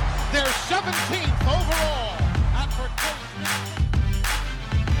 years, their 17th overall. And for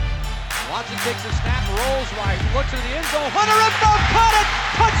Watson takes a snap, rolls right, looks at the end zone. Hunter in front, caught it!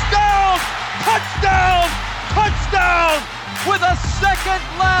 Touchdown! Touchdown! Touchdown! With a second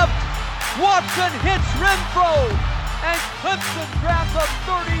left, Watson hits Renfro. And Clemson grabs a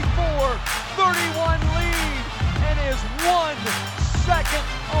 34-31 lead and is 1 second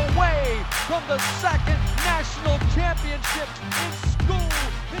away from the 2nd national championship in school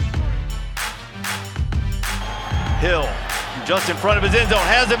history. Hill, just in front of his end zone,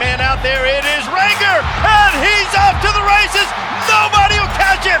 has a man out there. It is Rager, and he's off to the races. Nobody will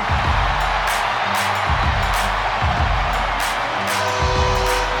catch him.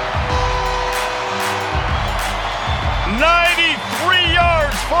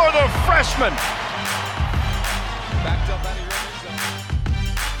 freshman. Backed up out of your end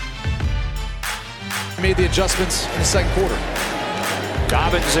zone. Made the adjustments in the second quarter.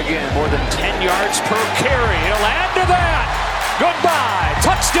 Dobbins again, more than 10 yards per carry. He'll add to that. Goodbye.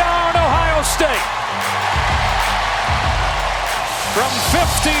 Touchdown, Ohio State. From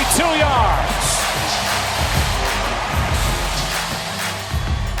 52 yards.